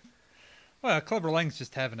there." Well, Clubber Lang's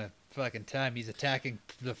just having a fucking time. He's attacking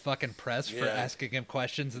the fucking press for Yeah. asking him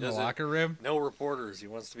questions in the Doesn't- locker room. No reporters. He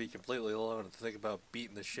wants to be completely alone and think about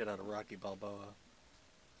beating the shit out of Rocky Balboa.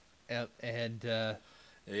 And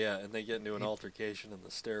Yeah, and they get into an altercation in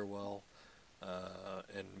the stairwell,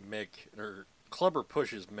 and Clubber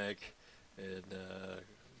pushes Mick, and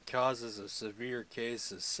causes a severe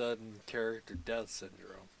case of sudden character death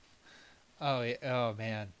syndrome. oh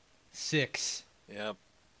man, 6. Yep.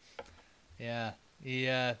 Yeah,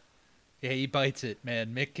 he bites it,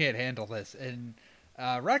 man. Mick can't handle this, and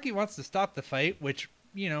Rocky wants to stop the fight, which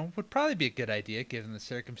would probably be a good idea given the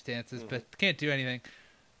circumstances, but can't do anything.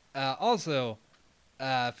 Also,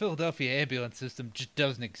 Philadelphia ambulance system just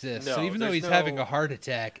doesn't exist. No, so even though he's having a heart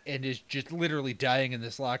attack and is just literally dying in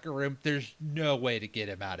this locker room, there's no way to get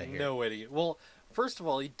him out of here. No way to get. Well, first of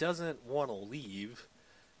all, he doesn't want to leave.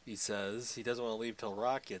 He says he doesn't want to leave till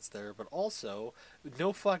Rock gets there. But also,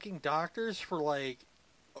 no fucking doctors for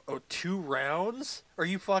 2 rounds. Are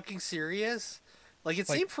you fucking serious? It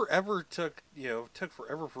seemed forever took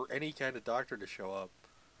forever for any kind of doctor to show up.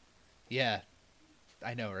 Yeah,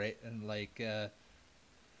 I know, right? And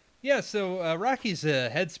so Rocky's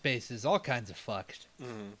headspace is all kinds of fucked.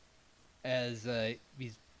 Mm-hmm. As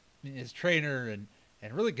his trainer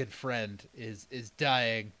and really good friend is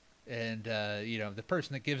dying, and the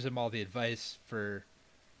person that gives him all the advice for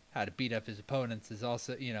how to beat up his opponents is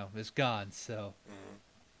also is gone. So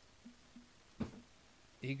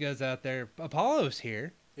he goes out there. Apollo's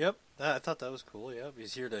here. Yep, I thought that was cool. Yep,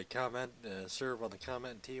 he's here to serve on the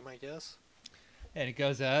comment team, I guess. And he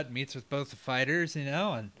goes out and meets with both the fighters,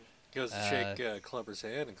 and goes to shake Clubber's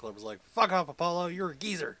hand, and Clubber's like, "Fuck off, Apollo! You're a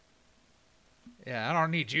geezer." Yeah, I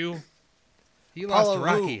don't need you. He Apollo lost to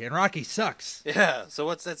Rocky, and Rocky sucks. Yeah, so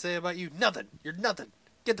what's that say about you? Nothing. You're nothing.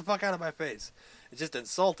 Get the fuck out of my face. It's just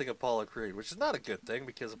insulting Apollo Creed, which is not a good thing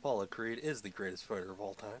because Apollo Creed is the greatest fighter of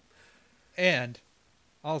all time. And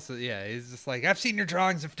also, yeah, he's just like, I've seen your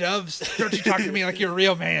drawings of doves. Don't you talk to me like you're a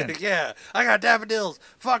real man. Yeah, I got daffodils.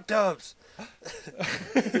 Fuck doves.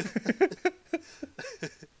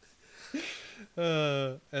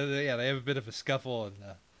 And they have a bit of a scuffle, and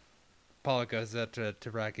Apollo goes up to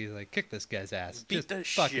Rocky. He's like, kick this guy's ass. Beat Just the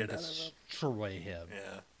fucking shit out of him. destroy him.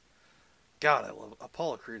 Yeah. God, I love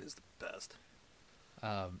Apollo Creed is the best.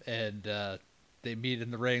 And they meet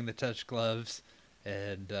in the ring. They touch gloves,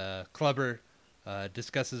 and Clubber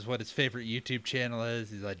discusses what his favorite YouTube channel is.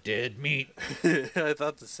 He's like, Dead Meat. I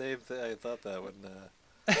thought the same thing. I thought that when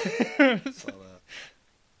saw that.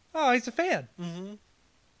 Oh, he's a fan. Mm-hmm.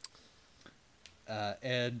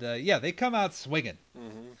 They come out swinging.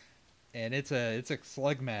 Mm-hmm. And it's a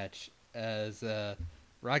slug match as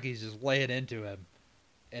Rocky's just laying into him,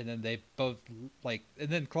 and then they both and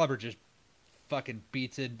then Clubber just fucking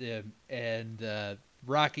beats into him, and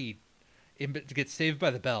Rocky gets saved by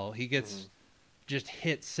the bell. He gets just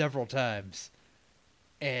hit several times,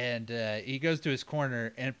 and he goes to his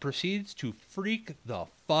corner and proceeds to freak the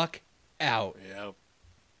fuck out. Yep.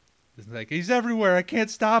 It's like, he's everywhere. I can't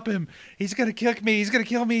stop him. He's going to kick me. He's going to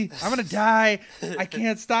kill me. I'm going to die. I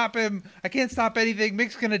can't stop him. I can't stop anything.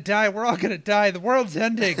 Mick's going to die. We're all going to die. The world's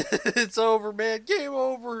ending. It's over, man. Game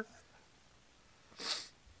over.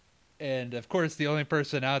 And, of course, the only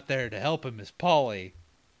person out there to help him is Paulie,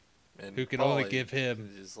 who can only give him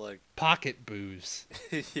just pocket booze.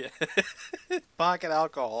 Yeah. Pocket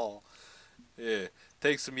alcohol. Yeah.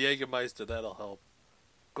 Take some Jägermeister. That'll help.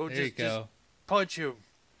 Just punch him.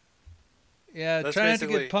 Yeah, that's trying to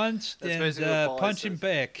get punched and punch him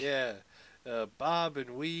back. Yeah. Bob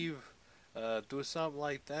and weave. Do something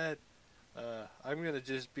like that. I'm going to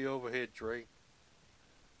just be over here drink.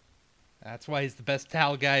 That's why he's the best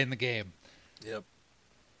towel guy in the game. Yep.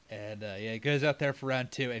 And, he goes out there for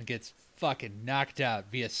round 2 and gets fucking knocked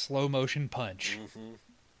out via slow motion punch. Mm-hmm.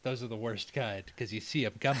 Those are the worst kind, because you see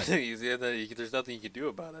him coming. There's nothing you can do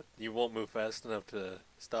about it. You won't move fast enough to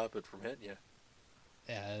stop it from hitting you.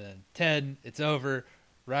 Yeah, and then 10, it's over.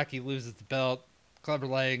 Rocky loses the belt. Clubber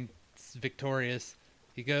Lang is victorious.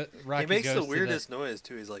 Rocky makes goes the weirdest noise,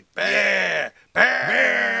 too. He's like, bah, yeah.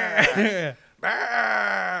 bah,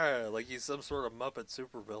 bah, like he's some sort of Muppet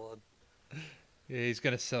supervillain. Yeah, he's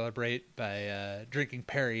going to celebrate by drinking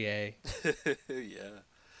Perrier. Yeah.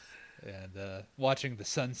 And watching the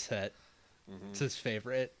sunset. Mm-hmm. It's his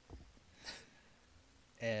favorite.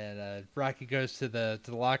 And Rocky goes to the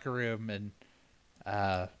locker room, and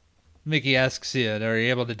Mickey asks, are you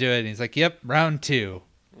able to do it? And he's like, yep, round 2.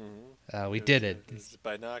 Mm-hmm. We did it. It's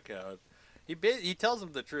by knockout. He tells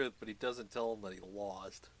him the truth, but he doesn't tell him that he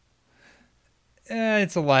lost.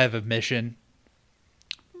 It's a live admission.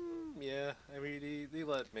 Yeah, I mean, he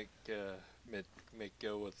let Mick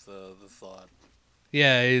go with the thought.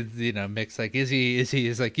 Yeah, Mick's like, is he?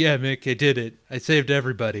 He's like, yeah, Mick, I did it. I saved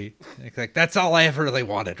everybody. Mick's like, that's all I ever really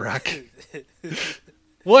wanted, Rock.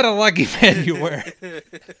 What a lucky man you were.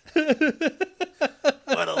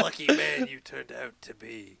 What a lucky man you turned out to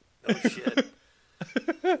be. No shit.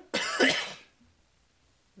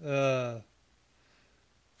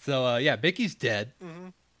 Yeah, Mickey's dead. Mm-hmm.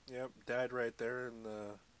 Yep, died right there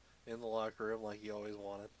in the locker room like he always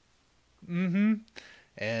wanted. Mm-hmm.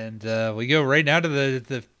 And we go right now to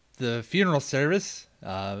the funeral service.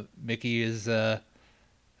 Mickey is has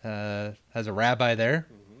a rabbi there.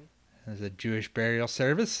 Mm-hmm. Has a Jewish burial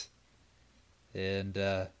service, and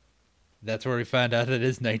that's where we found out that it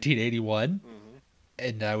is 1981. Mm-hmm.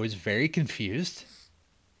 And I was very confused,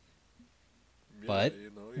 Yeah, but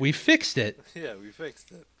we fixed it. Yeah, we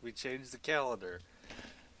fixed it. We changed the calendar.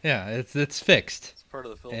 Yeah, it's fixed. It's part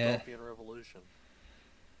of the Philadelphian Revolution.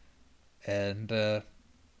 And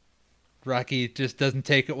Rocky just doesn't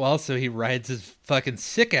take it well, so he rides his fucking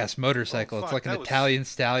sick-ass motorcycle. Oh, fuck, it's like an was, Italian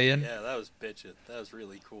stallion. Yeah, that was bitchin'. That was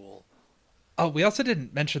really cool. Oh, we also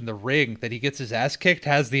didn't mention the ring that he gets his ass kicked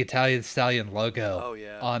has the Italian stallion logo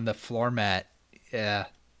on the floor mat. Yeah.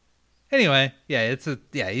 Anyway, yeah,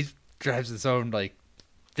 he drives his own, like,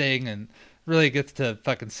 thing and really gets to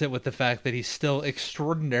fucking sit with the fact that he's still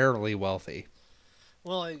extraordinarily wealthy.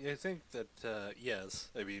 Well, I think that, yes.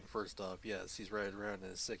 I mean, first off, yes, he's riding around in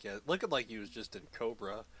his sick ass. Looking like he was just in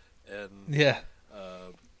Cobra. And, yeah.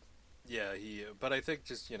 But I think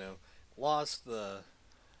just, lost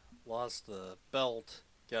the belt,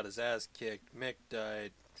 got his ass kicked, Mick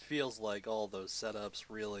died. Feels like all those setups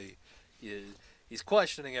really, he's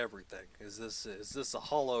questioning everything. Is this a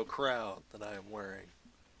hollow crown that I am wearing?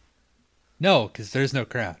 No, because there's no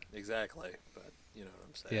crown. Exactly, but you know what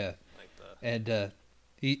I'm saying. Yeah. Like And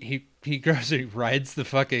he goes and he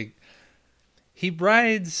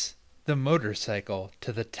rides the motorcycle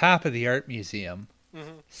to the top of the art museum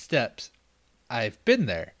steps. I've been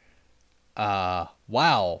there.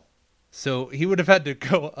 Wow. So he would have had to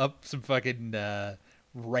go up some fucking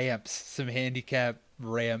ramps, some handicap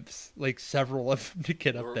ramps, like several of them to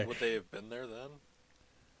get up there. Would they have been there then?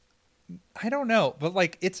 I don't know, but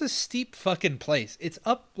like it's a steep fucking place. It's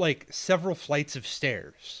up like several flights of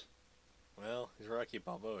stairs. Well, he's Rocky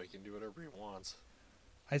Balboa. He can do whatever he wants.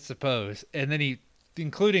 I suppose. And then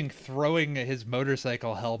including throwing his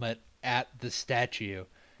motorcycle helmet at the statue,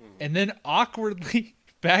 and then awkwardly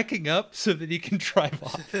backing up so that he can drive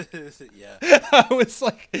off. Yeah. I was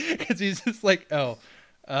like, because he's just like, how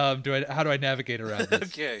do I navigate around this?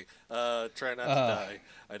 Okay. Try not to die.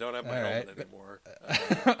 I don't have my helmet anymore.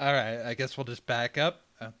 All right. I guess we'll just back up.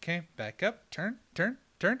 Okay. Back up. Turn.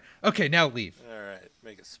 Okay. Now leave. All right.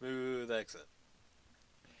 Make a smooth exit.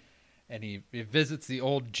 And he visits the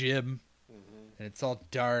old gym, and it's all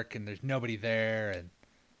dark, and there's nobody there. And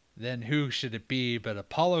then who should it be but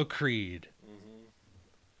Apollo Creed?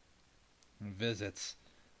 He visits,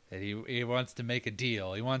 and he wants to make a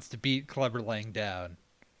deal. He wants to beat Clubber Lang down.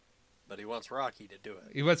 But he wants Rocky to do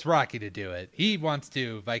it. He wants Rocky to do it. He wants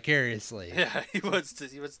to vicariously. Yeah, he wants to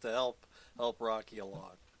help Rocky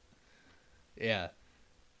along. Yeah.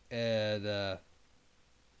 And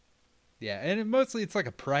and mostly it's like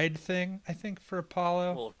a pride thing, I think, for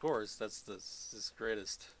Apollo. Well, of course, that's his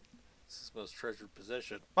most treasured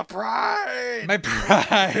possession. My pride. My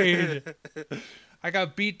pride. I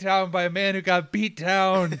got beat down by a man who got beat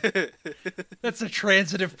down. That's the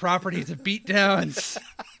transitive properties of Beatdowns.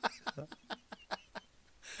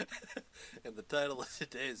 And the title of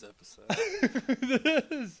today's episode.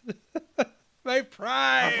 My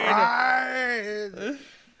pride. My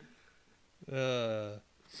pride.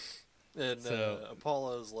 And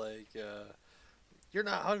Apollo's like, you're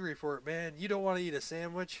not hungry for it, man. You don't want to eat a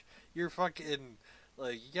sandwich. You're fucking,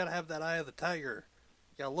 like, you gotta have that eye of the tiger.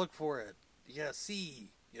 You gotta look for it. You gotta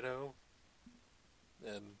see,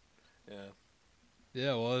 And, yeah.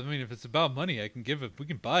 Yeah, well, I mean, if it's about money, we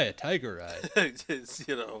can buy a tiger eye. It's,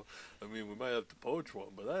 I mean, we might have to poach one,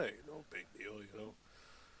 but that ain't no big deal,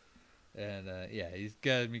 And, he's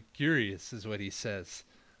got me curious, is what he says.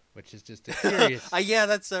 Which is just a curious... yeah,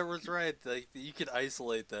 that was right. Like, you could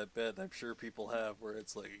isolate that bit. I'm sure people have, where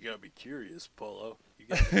it's like, you gotta be curious, Polo. You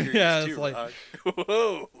gotta be curious yeah, too, it's like... Rock.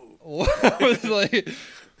 Whoa! I was like...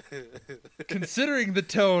 Considering the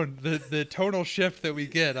tone, the tonal shift that we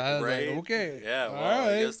get, I was like, okay. Yeah, well, all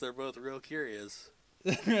right. I guess they're both real curious.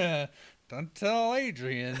 Don't tell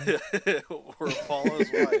Adrian. Or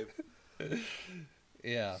Apollo's wife.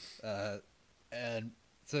 Yeah. And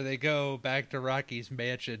so they go back to Rocky's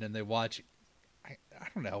mansion and they watch, I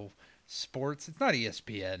don't know, sports. It's not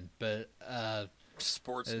ESPN, but...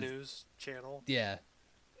 sports news channel? Yeah.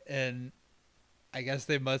 And I guess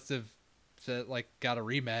they must have got a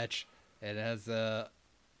rematch, and it has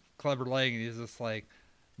Clubber Lang, and he's just like,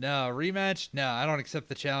 No, rematch? No, I don't accept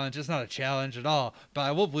the challenge. It's not a challenge at all. But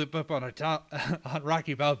I will whip up on on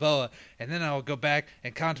Rocky Balboa, and then I will go back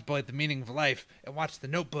and contemplate the meaning of life and watch The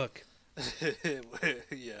Notebook.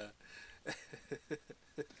 Yeah.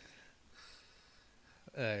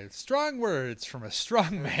 Strong words from a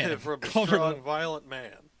strong man. From a strong, violent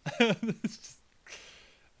man.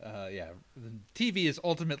 Yeah, TV is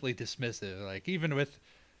ultimately dismissive. Like, even with,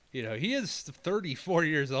 he is 34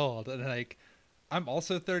 years old, and like, I'm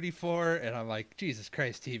also 34, and I'm like, Jesus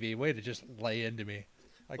Christ, TV, way to just lay into me.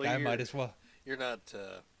 Like, Well, I might as well. You're not,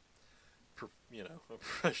 a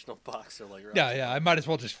professional boxer like Rocky. Yeah, I might as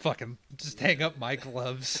well just hang up my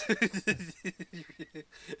gloves.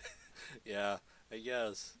 Yeah, I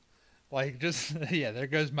guess. Like, there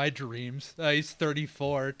goes my dreams. He's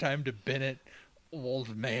 34, time to bin it.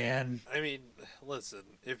 Old man. I mean, listen,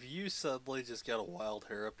 if you suddenly just got a wild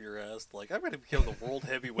hair up your ass, like, I'm going to become the world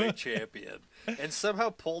heavyweight champion, and somehow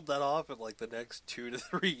pulled that off in, like, the next 2 to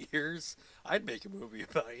 3 years, I'd make a movie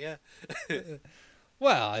about you.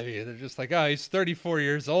 Well, I mean, they're just like, oh, he's 34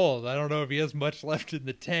 years old. I don't know if he has much left in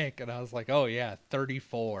the tank. And I was like, oh, yeah,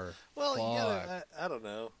 34. Well, Fuck. I don't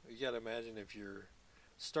know. You got to imagine if you're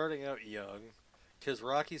starting out young, because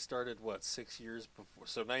Rocky started, 6 years before,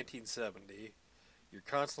 so 1970. You're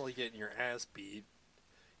constantly getting your ass beat.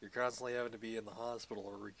 You're constantly having to be in the hospital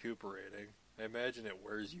or recuperating. I imagine it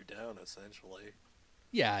wears you down, essentially.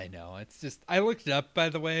 Yeah, I know. It's just, I looked up, by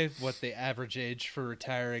the way, what the average age for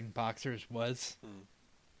retiring boxers was.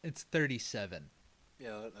 It's 37.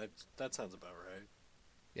 Yeah, that sounds about right.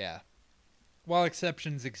 Yeah. While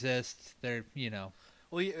exceptions exist, they're,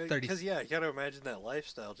 Well, because, you got to imagine that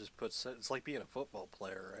lifestyle just puts, it's like being a football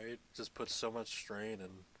player, right? Just puts so much strain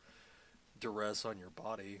and duress on your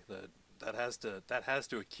body that has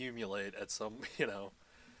to accumulate at some,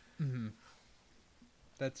 Mm-hmm.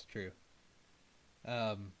 That's true.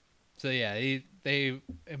 So yeah, they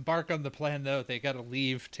embark on the plan though. They got to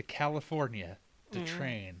leave to California to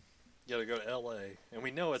train. You got to go to L.A. and we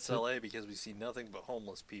know it's L.A. because we see nothing but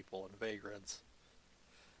homeless people and vagrants.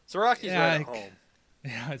 So Rocky's right at home.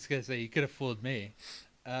 Yeah, I was gonna say you could have fooled me.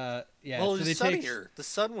 Yeah. Well, so it's sunnier. The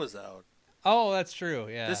sun was out. Oh, that's true.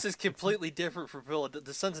 Yeah. This is completely different from Philadelphia.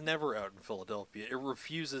 The sun's never out in Philadelphia. It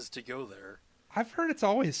refuses to go there. I've heard it's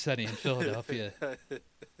always sunny in Philadelphia.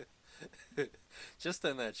 Just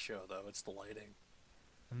in that show, though, it's the lighting.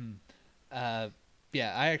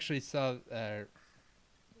 Yeah, I actually thought they're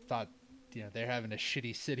having a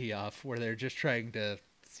shitty city off where they're just trying to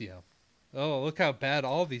oh, look how bad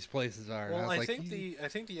all these places are. Well, I think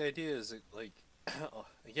the idea is like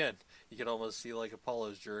again, you can almost see like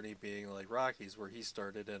Apollo's journey being like Rocky's, where he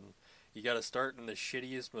started, and you got to start in the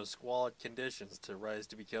shittiest, most squalid conditions to rise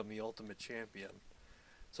to become the ultimate champion.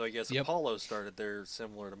 So I guess Apollo started there,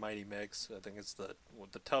 similar to Mighty Mix. I think it's the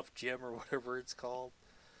Tough Gym or whatever it's called.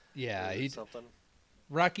 Yeah, something.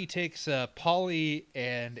 Rocky takes Paulie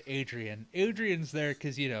and Adrian. Adrian's there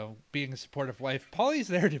because, being a supportive wife. Paulie's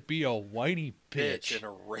there to be a whiny bitch. And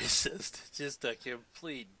a racist. Just a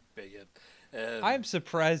complete bigot. I'm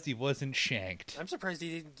surprised he wasn't shanked. I'm surprised he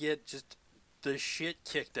didn't get just the shit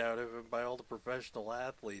kicked out of him by all the professional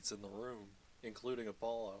athletes in the room, including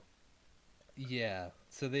Apollo. Yeah,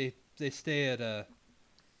 so they stay at a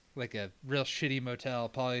real shitty motel.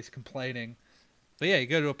 Paulie's complaining. But yeah, you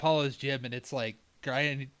go to Apollo's gym and it's like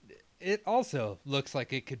grinding. It also looks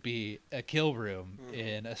like it could be a kill room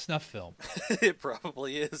in a snuff film. It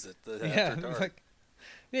probably is after dark.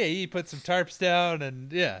 He put some tarps down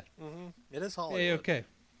and yeah. Mm-hmm. It is Hollywood. Hey, okay.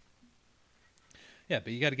 Yeah,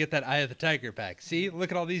 but you got to get that Eye of the Tiger back. See,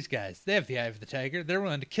 look at all these guys. They have the Eye of the Tiger. They're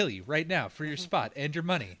willing to kill you right now for your spot and your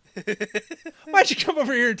money. Why'd you come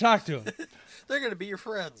over here and talk to them? They're going to be your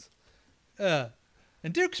friends. And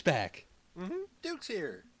Duke's back. Mm-hmm. Duke's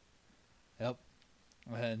here. Yep.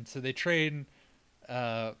 And so they train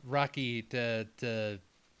Rocky to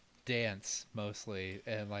dance mostly,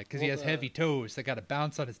 and because he has heavy toes, they got to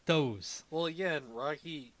bounce on his toes. Well, again,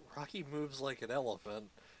 Rocky moves like an elephant,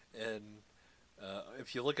 and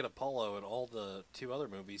if you look at Apollo and all the 2 other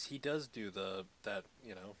movies, he does do that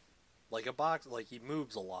like a box, like he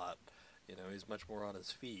moves a lot. He's much more on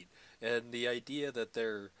his feet, and the idea that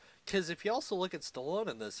because if you also look at Stallone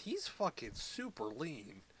in this, he's fucking super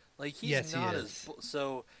lean. Like he's not as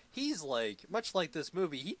so he's like much like this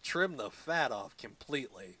movie. He trimmed the fat off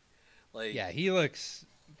completely. Like he looks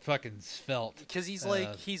fucking svelte because he's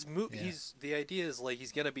like he's the idea is like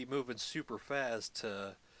he's gonna be moving super fast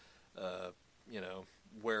to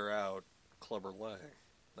wear out Clubber Lang.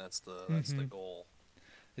 That's the goal.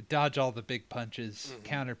 Dodge all the big punches,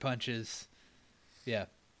 counter punches. Yeah,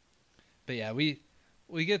 but yeah, we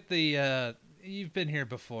get the you've been here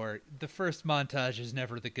before. The first montage is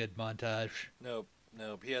never the good montage. Nope.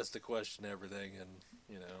 He has to question everything and,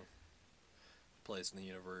 place in the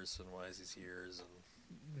universe and why is he here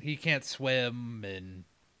and he can't swim and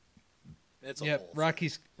it's a whole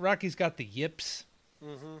Rocky's got the yips.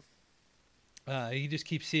 Mm-hmm. He just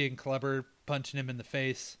keeps seeing Clubber punching him in the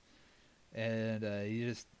face, and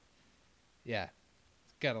he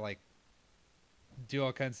gotta like do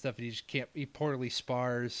all kinds of stuff. And he just can't. He poorly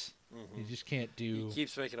spars. Mm-hmm. He just can't do. He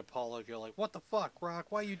keeps making Apollo go like, "What the fuck, Rock?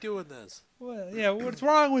 Why are you doing this?" Well, yeah, what's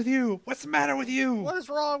wrong with you? What's the matter with you? What is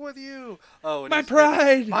wrong with you? Oh, my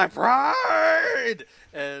pride! My pride!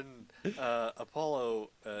 And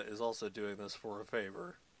Apollo is also doing this for a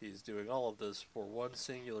favor. He's doing all of this for one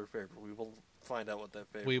singular favor. We will find out what that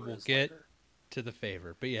favor is. We will get later. to the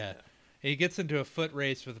favor, but yeah. He gets into a foot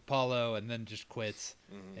race with Apollo and then just quits.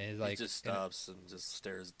 Mm-hmm. And he's like, he just stops and just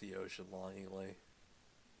stares at the ocean longingly.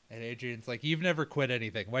 And Adrian's like, "You've never quit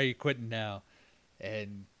anything. Why are you quitting now?"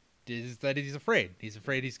 And he's afraid. He's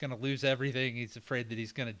afraid he's going to lose everything. He's afraid that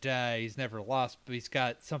he's going to die. He's never lost, but he's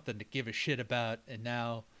got something to give a shit about. And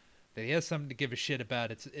now that he has something to give a shit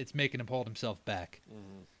about, it's making him hold himself back.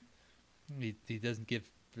 Mm-hmm. He doesn't give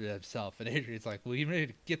himself. And Adrian's like, "Well, you need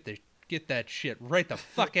to get that shit right the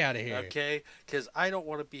fuck out of here." Okay, because I don't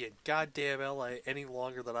want to be in goddamn LA any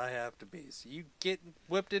longer than I have to be. So you get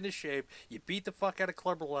whipped into shape, you beat the fuck out of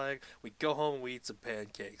Clubber Lang, we go home and we eat some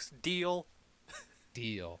pancakes. Deal?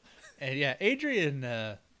 Deal. And yeah,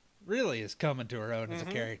 Adrian really is coming to her own as a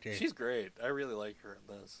character. She's great. I really like her in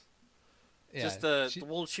this. Yeah,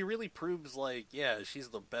 she really proves she's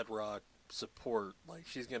the bedrock support. Like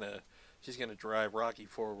she's gonna drive Rocky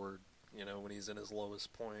forward, when he's in his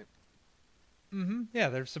lowest point. Mm-hmm. Yeah,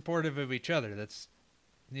 they're supportive of each other. It's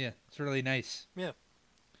really nice. Yeah.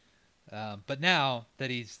 But now that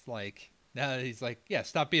he's like, yeah,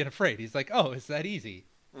 stop being afraid. He's like, oh, it's that easy.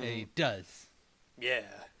 Mm-hmm. And he does.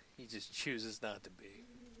 Yeah, he just chooses not to be.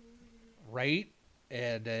 Right?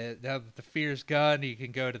 And now that the fear's gone, he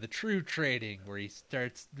can go to the true training where he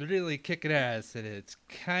starts really kicking ass, and it's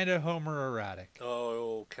kind of homoerotic.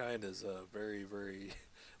 Oh, kind is a very, very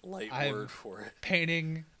light word for it.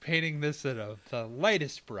 Painting this in the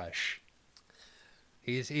lightest brush.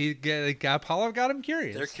 Apollo got him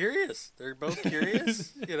curious. They're curious. They're both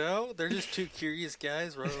curious. They're just two curious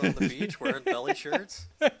guys running on the beach wearing belly shirts.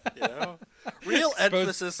 Real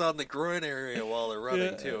emphasis on the groin area while they're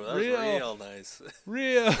running too. That was real nice.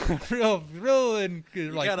 real, and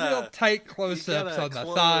real tight close-ups on the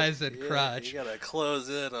thighs and crotch. You gotta close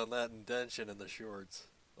in on that indention in the shorts.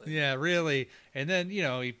 Yeah, really. And then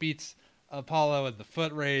he beats Apollo in the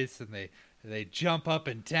foot race, and they jump up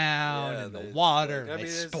and down in the water, and they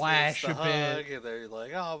splash a bit. And they're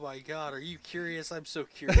like, "Oh my god, are you curious? I'm so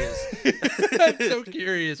curious." I'm so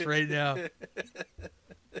curious right now.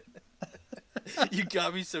 You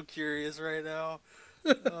got me so curious right now.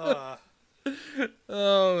 Oh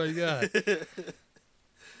my god.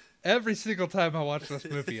 Every single time I watch this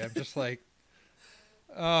movie, I'm just like,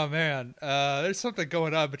 oh man, there's something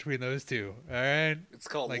going on between those two. All right, it's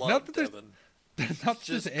called like, love, Devin. There's not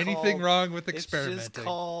just anything wrong with experimenting. It's just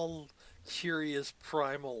called curious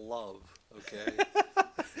primal love. Okay,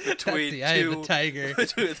 between the eye of the tiger.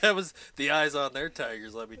 That was the eyes on their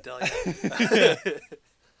tigers. Let me tell you.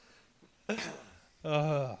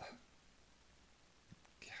 God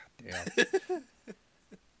damn.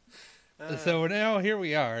 So now here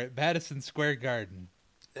we are at Madison Square Garden.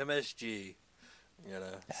 MSG. See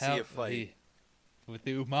a fight. With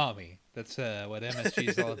the umami. That's what MSG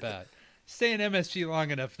is all about. Staying MSG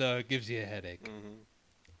long enough, though, it gives you a headache. Mm-hmm.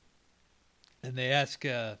 And they ask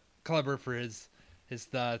Clubber for his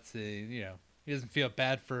thoughts. He doesn't feel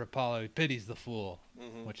bad for Apollo. He pities the fool,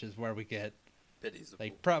 which is where we get pities the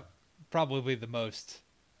fool. Probably the most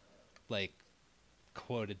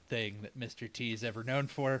quoted thing that Mr. T is ever known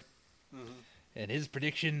for. Mm-hmm. And his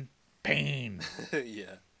prediction, pain.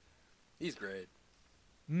 Yeah, he's great.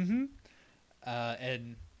 Mm-hmm.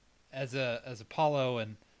 And as Apollo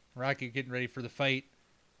and Rocky are getting ready for the fight,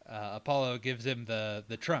 Apollo gives him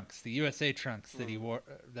the trunks, the USA trunks that he wore,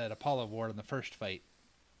 that Apollo wore in the first fight.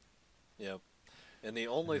 Yep. And the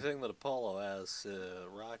only thing that Apollo asks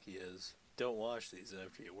Rocky is, "Don't wash these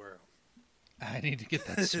after you wear them." I need to get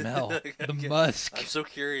that smell, the musk. I'm so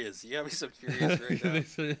curious. You got me so curious right now.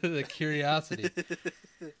 The curiosity.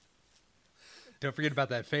 Don't forget about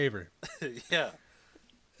that favor. Yeah.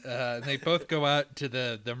 They both go out to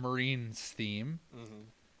the Marines theme,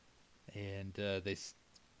 and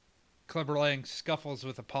Clubber Lang scuffles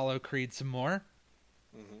with Apollo Creed some more.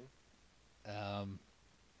 And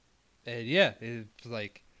yeah, it's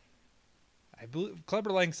like, I believe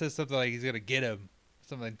Clubber Lang says something like he's gonna get him,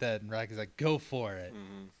 something like that, and Rocky's like, "Go for it,"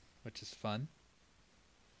 which is fun.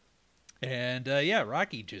 And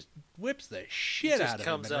Rocky just whips the shit out of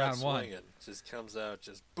him in round one. Just comes out,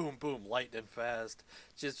 just boom, boom, lightning fast.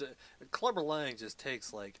 Just Clubber Lang just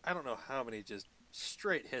takes like I don't know how many just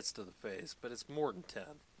straight hits to the face, but it's more than 10.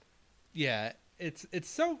 Yeah, it's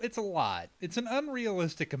a lot. It's an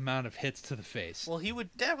unrealistic amount of hits to the face. Well, he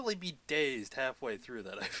would definitely be dazed halfway through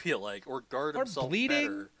that. I feel like, or guard himself bleeding.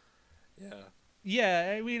 Better. Yeah.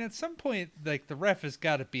 Yeah, I mean, at some point, like, the ref has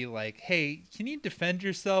got to be like, hey, can you defend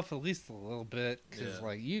yourself at least a little bit? Because,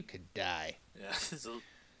 like, you could die. Yeah, this is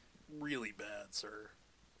really bad, sir.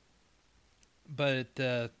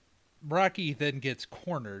 But Rocky then gets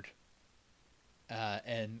cornered,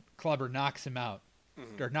 and Clubber knocks him out,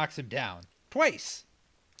 or knocks him down twice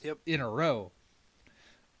in a row.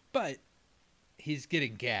 But he's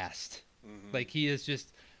getting gassed. Like, he is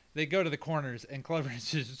just... They go to the corners, and Clubber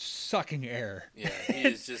is just sucking air. Yeah, he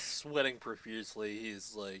is just sweating profusely.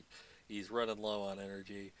 He's running low on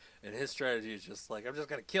energy. And his strategy is just like, I'm just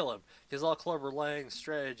going to kill him. Because all Clubber Lang's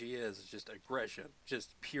strategy is just aggression.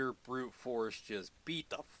 Just pure brute force. Just beat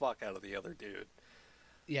the fuck out of the other dude.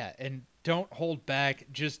 Yeah, and don't hold back.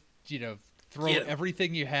 Just, throw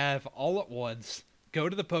everything you have all at once. Go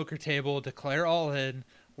to the poker table, declare all in,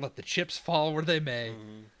 let the chips fall where they may.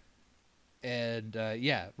 And,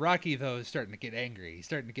 Rocky, though, is starting to get angry. He's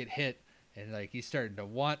starting to get hit, and, like, he's starting to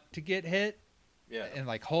want to get hit. Yeah. And,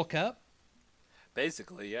 like, Hulk up.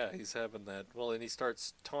 Basically, yeah, he's having that. Well, and he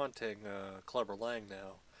starts taunting Clubber Lang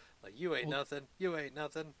now. Like, you ain't nothing. You ain't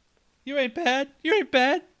nothing. You ain't bad. You ain't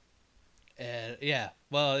bad. And,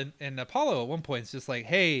 and Apollo at one point is just like,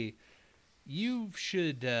 hey, you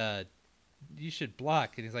should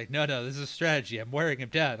block. And he's like, no, this is a strategy. I'm wearing him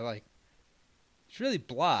down. I'm like, it's really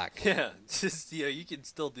block. Yeah, just, you can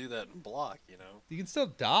still do that and block, You can still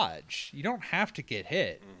dodge. You don't have to get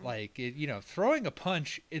hit. Like, throwing a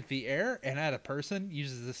punch in the air and at a person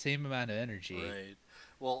uses the same amount of energy. Right.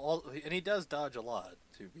 Well, and he does dodge a lot,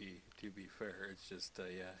 to be fair. It's just,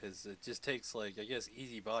 it just takes, like, I guess,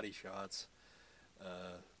 easy body shots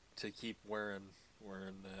to keep wearing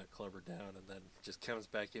Clubber down, and then just comes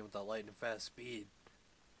back in with that lightning fast speed.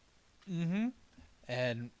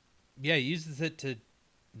 And... yeah, he uses it to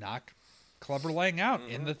knock Clubber Lang out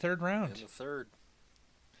in the third round. In the third.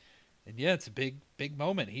 And it's a big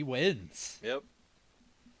moment. He wins. Yep.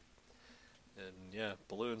 And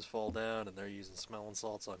balloons fall down, and they're using smelling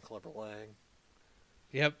salts on Clubber Lang.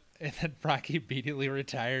 Yep. And then Rocky immediately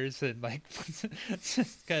retires, and like it's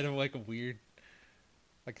just kind of like a weird,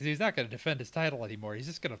 like, 'cause he's not going to defend his title anymore. He's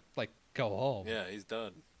just going to like go home. Yeah, he's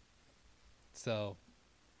done. So.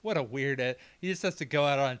 What a weird... He just has to go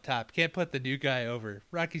out on top. Can't put the new guy over.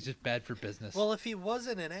 Rocky's just bad for business. Well, if he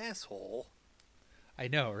wasn't an asshole... I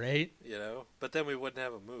know, right? But then we wouldn't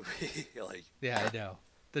have a movie. Like... Yeah, I know.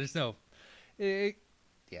 There's no... yeah.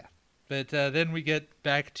 But then we get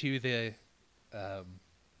back to the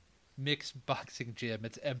mixed boxing gym.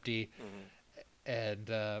 It's empty. And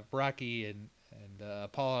Rocky and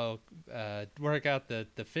Apollo work out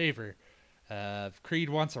the favor. Creed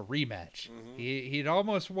wants a rematch. He'd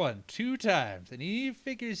almost won 2 times, and he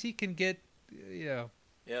figures he can get,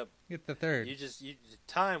 get the third.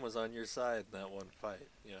 Time was on your side in that one fight,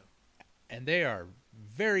 And they are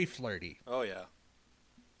very flirty. Oh yeah.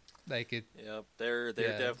 Like it. Yep, they're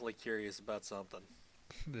definitely curious about something.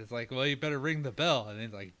 It's like, well, you better ring the bell, and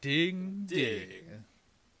it's like, ding, ding.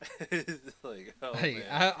 Like, oh hey,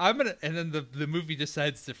 man. I'm gonna, and then the movie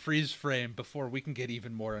decides to freeze frame before we can get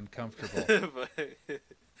even more uncomfortable.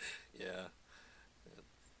 Yeah,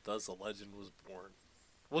 thus a legend was born.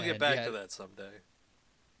 We'll get back to that someday.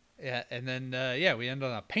 Yeah, and then we end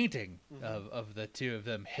on a painting of the two of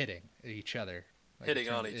them hitting each other, like hitting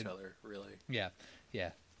on each other, really. Yeah.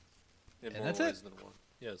 In more ways than one.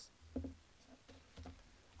 Yes.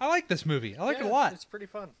 I like this movie. I like it a lot. It's pretty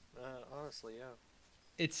fun, honestly. Yeah.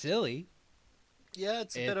 It's silly. Yeah,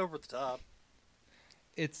 it's a bit over the top.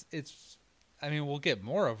 It's. I mean, we'll get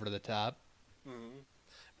more over the top.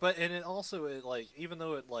 But it also even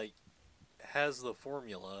though it has the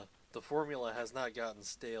formula has not gotten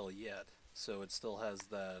stale yet, so it still has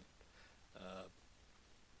that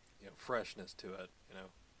freshness to it.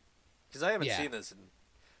 Because I haven't seen this, and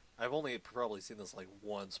I've only probably seen this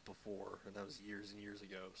once before, and that was years and years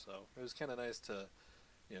ago. So it was kind of nice to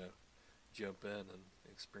jump in and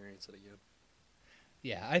experience it again.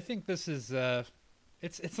 Yeah, I think this is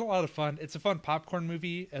it's a lot of fun. It's a fun popcorn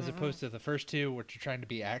movie as opposed to the first two, which are trying to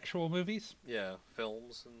be actual movies. Yeah,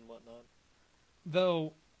 films and whatnot.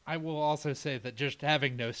 Though I will also say that just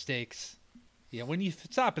having no stakes Yeah, when you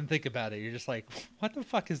stop and think about it, you're just like, what the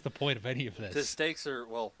fuck is the point of any of this? The stakes are,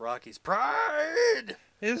 well, Rocky's pride!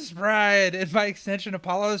 His pride, and by extension,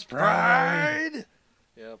 Apollo's pride!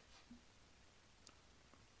 Yep.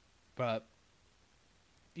 But,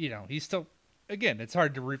 he's still, again, it's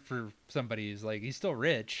hard to root for somebody who's like, he's still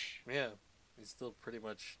rich. Yeah. He's still pretty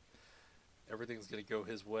much, everything's going to go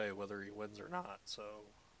his way, whether he wins or not, so.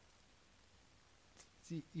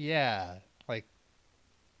 Yeah, like,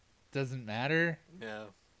 doesn't matter. Yeah.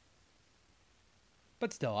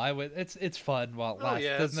 But still, it's fun while it lasts.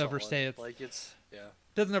 Yeah, Doesn't overstay its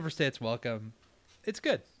Doesn't overstay its welcome. It's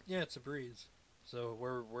good. Yeah, it's a breeze. So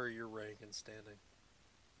where are your rankings standing?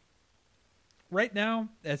 Right now,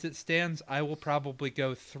 as it stands, I will probably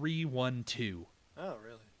go 3-1-2. Oh,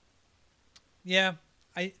 really? Yeah,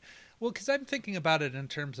 because I'm thinking about it in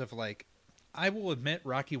terms of like, I will admit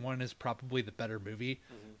Rocky 1 is probably the better movie,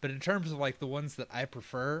 but in terms of like the ones that I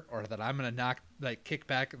prefer or that I'm gonna kick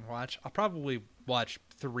back and watch, I'll probably watch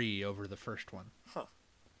 3 over the first one. Huh.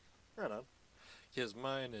 Right on. Because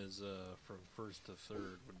mine is from first to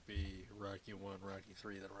third would be Rocky 1, Rocky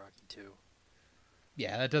 3, then Rocky 2.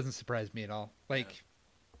 Yeah, that doesn't surprise me at all. Like,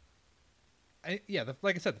 like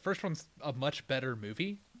I said, the first one's a much better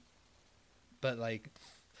movie, but like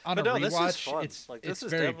on a rewatch, it's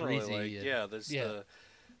very breezy. There's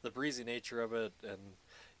the breezy nature of it, and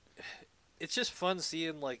it's just fun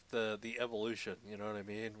seeing like the evolution. You know what I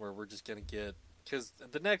mean? Where we're just gonna get, because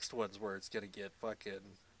the next one's where it's gonna get fucking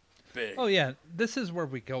big. Oh yeah, this is where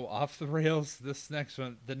we go off the rails. The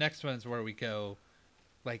next one's where we go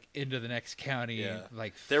like into the next county. Yeah.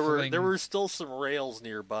 Like there were still some rails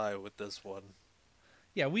nearby with this one.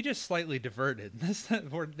 Yeah, we just slightly diverted. Next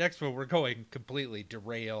one, we're going completely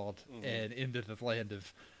derailed and into the land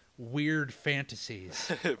of weird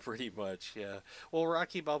fantasies. Pretty much, yeah. Well,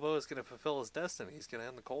 Rocky Balboa is going to fulfill his destiny. He's going to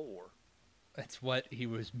end the Cold War. That's what he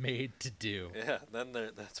was made to do. Yeah,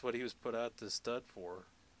 that's what he was put out to stud for.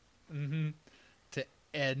 Mm-hmm. To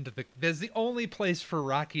end there's the only place for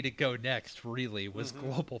Rocky to go next, really, was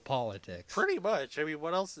global politics. Pretty much. I mean,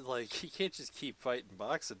 what else is like? He can't just keep fighting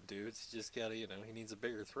boxing dudes. He just gotta, he needs a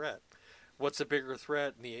bigger threat. What's a bigger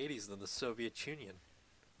threat in the 80s than the Soviet Union?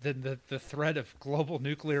 Than the threat of global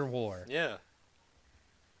nuclear war. Yeah.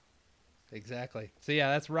 Exactly. So yeah,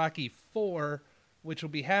 that's Rocky 4, which will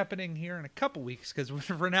be happening here in a couple weeks, because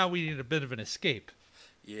for now we need a bit of an escape.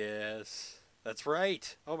 Yes. That's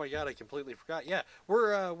right. Oh my God, I completely forgot. Yeah,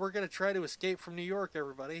 we're gonna try to escape from New York,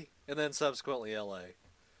 everybody, and then subsequently L.A.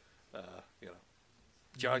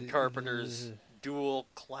 John Carpenter's dual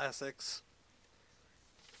classics.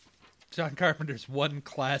 John Carpenter's one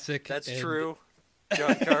classic. That's true.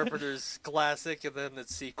 John Carpenter's classic, and then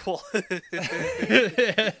its sequel. And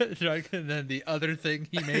then the other thing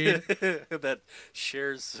he made that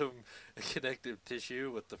shares some connective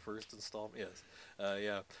tissue with the first installment. Yes.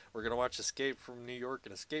 Yeah. We're going to watch Escape from New York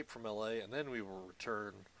and Escape from L.A., and then we will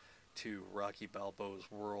return to Rocky Balboa's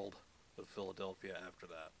world of Philadelphia after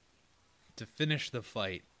that. To finish the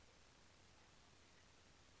fight.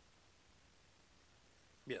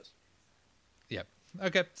 Yes. Yep.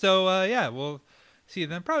 Okay. So, we'll see you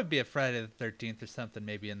then. Probably be a Friday the 13th or something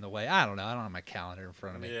maybe in the way. I don't know. I don't have my calendar in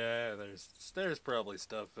front of me. Yeah, there's probably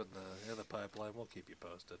stuff in the pipeline. We'll keep you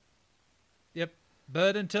posted. Yep.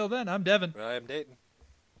 But until then, I'm Devin. I'm Dayton.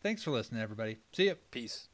 Thanks for listening, everybody. See ya. Peace.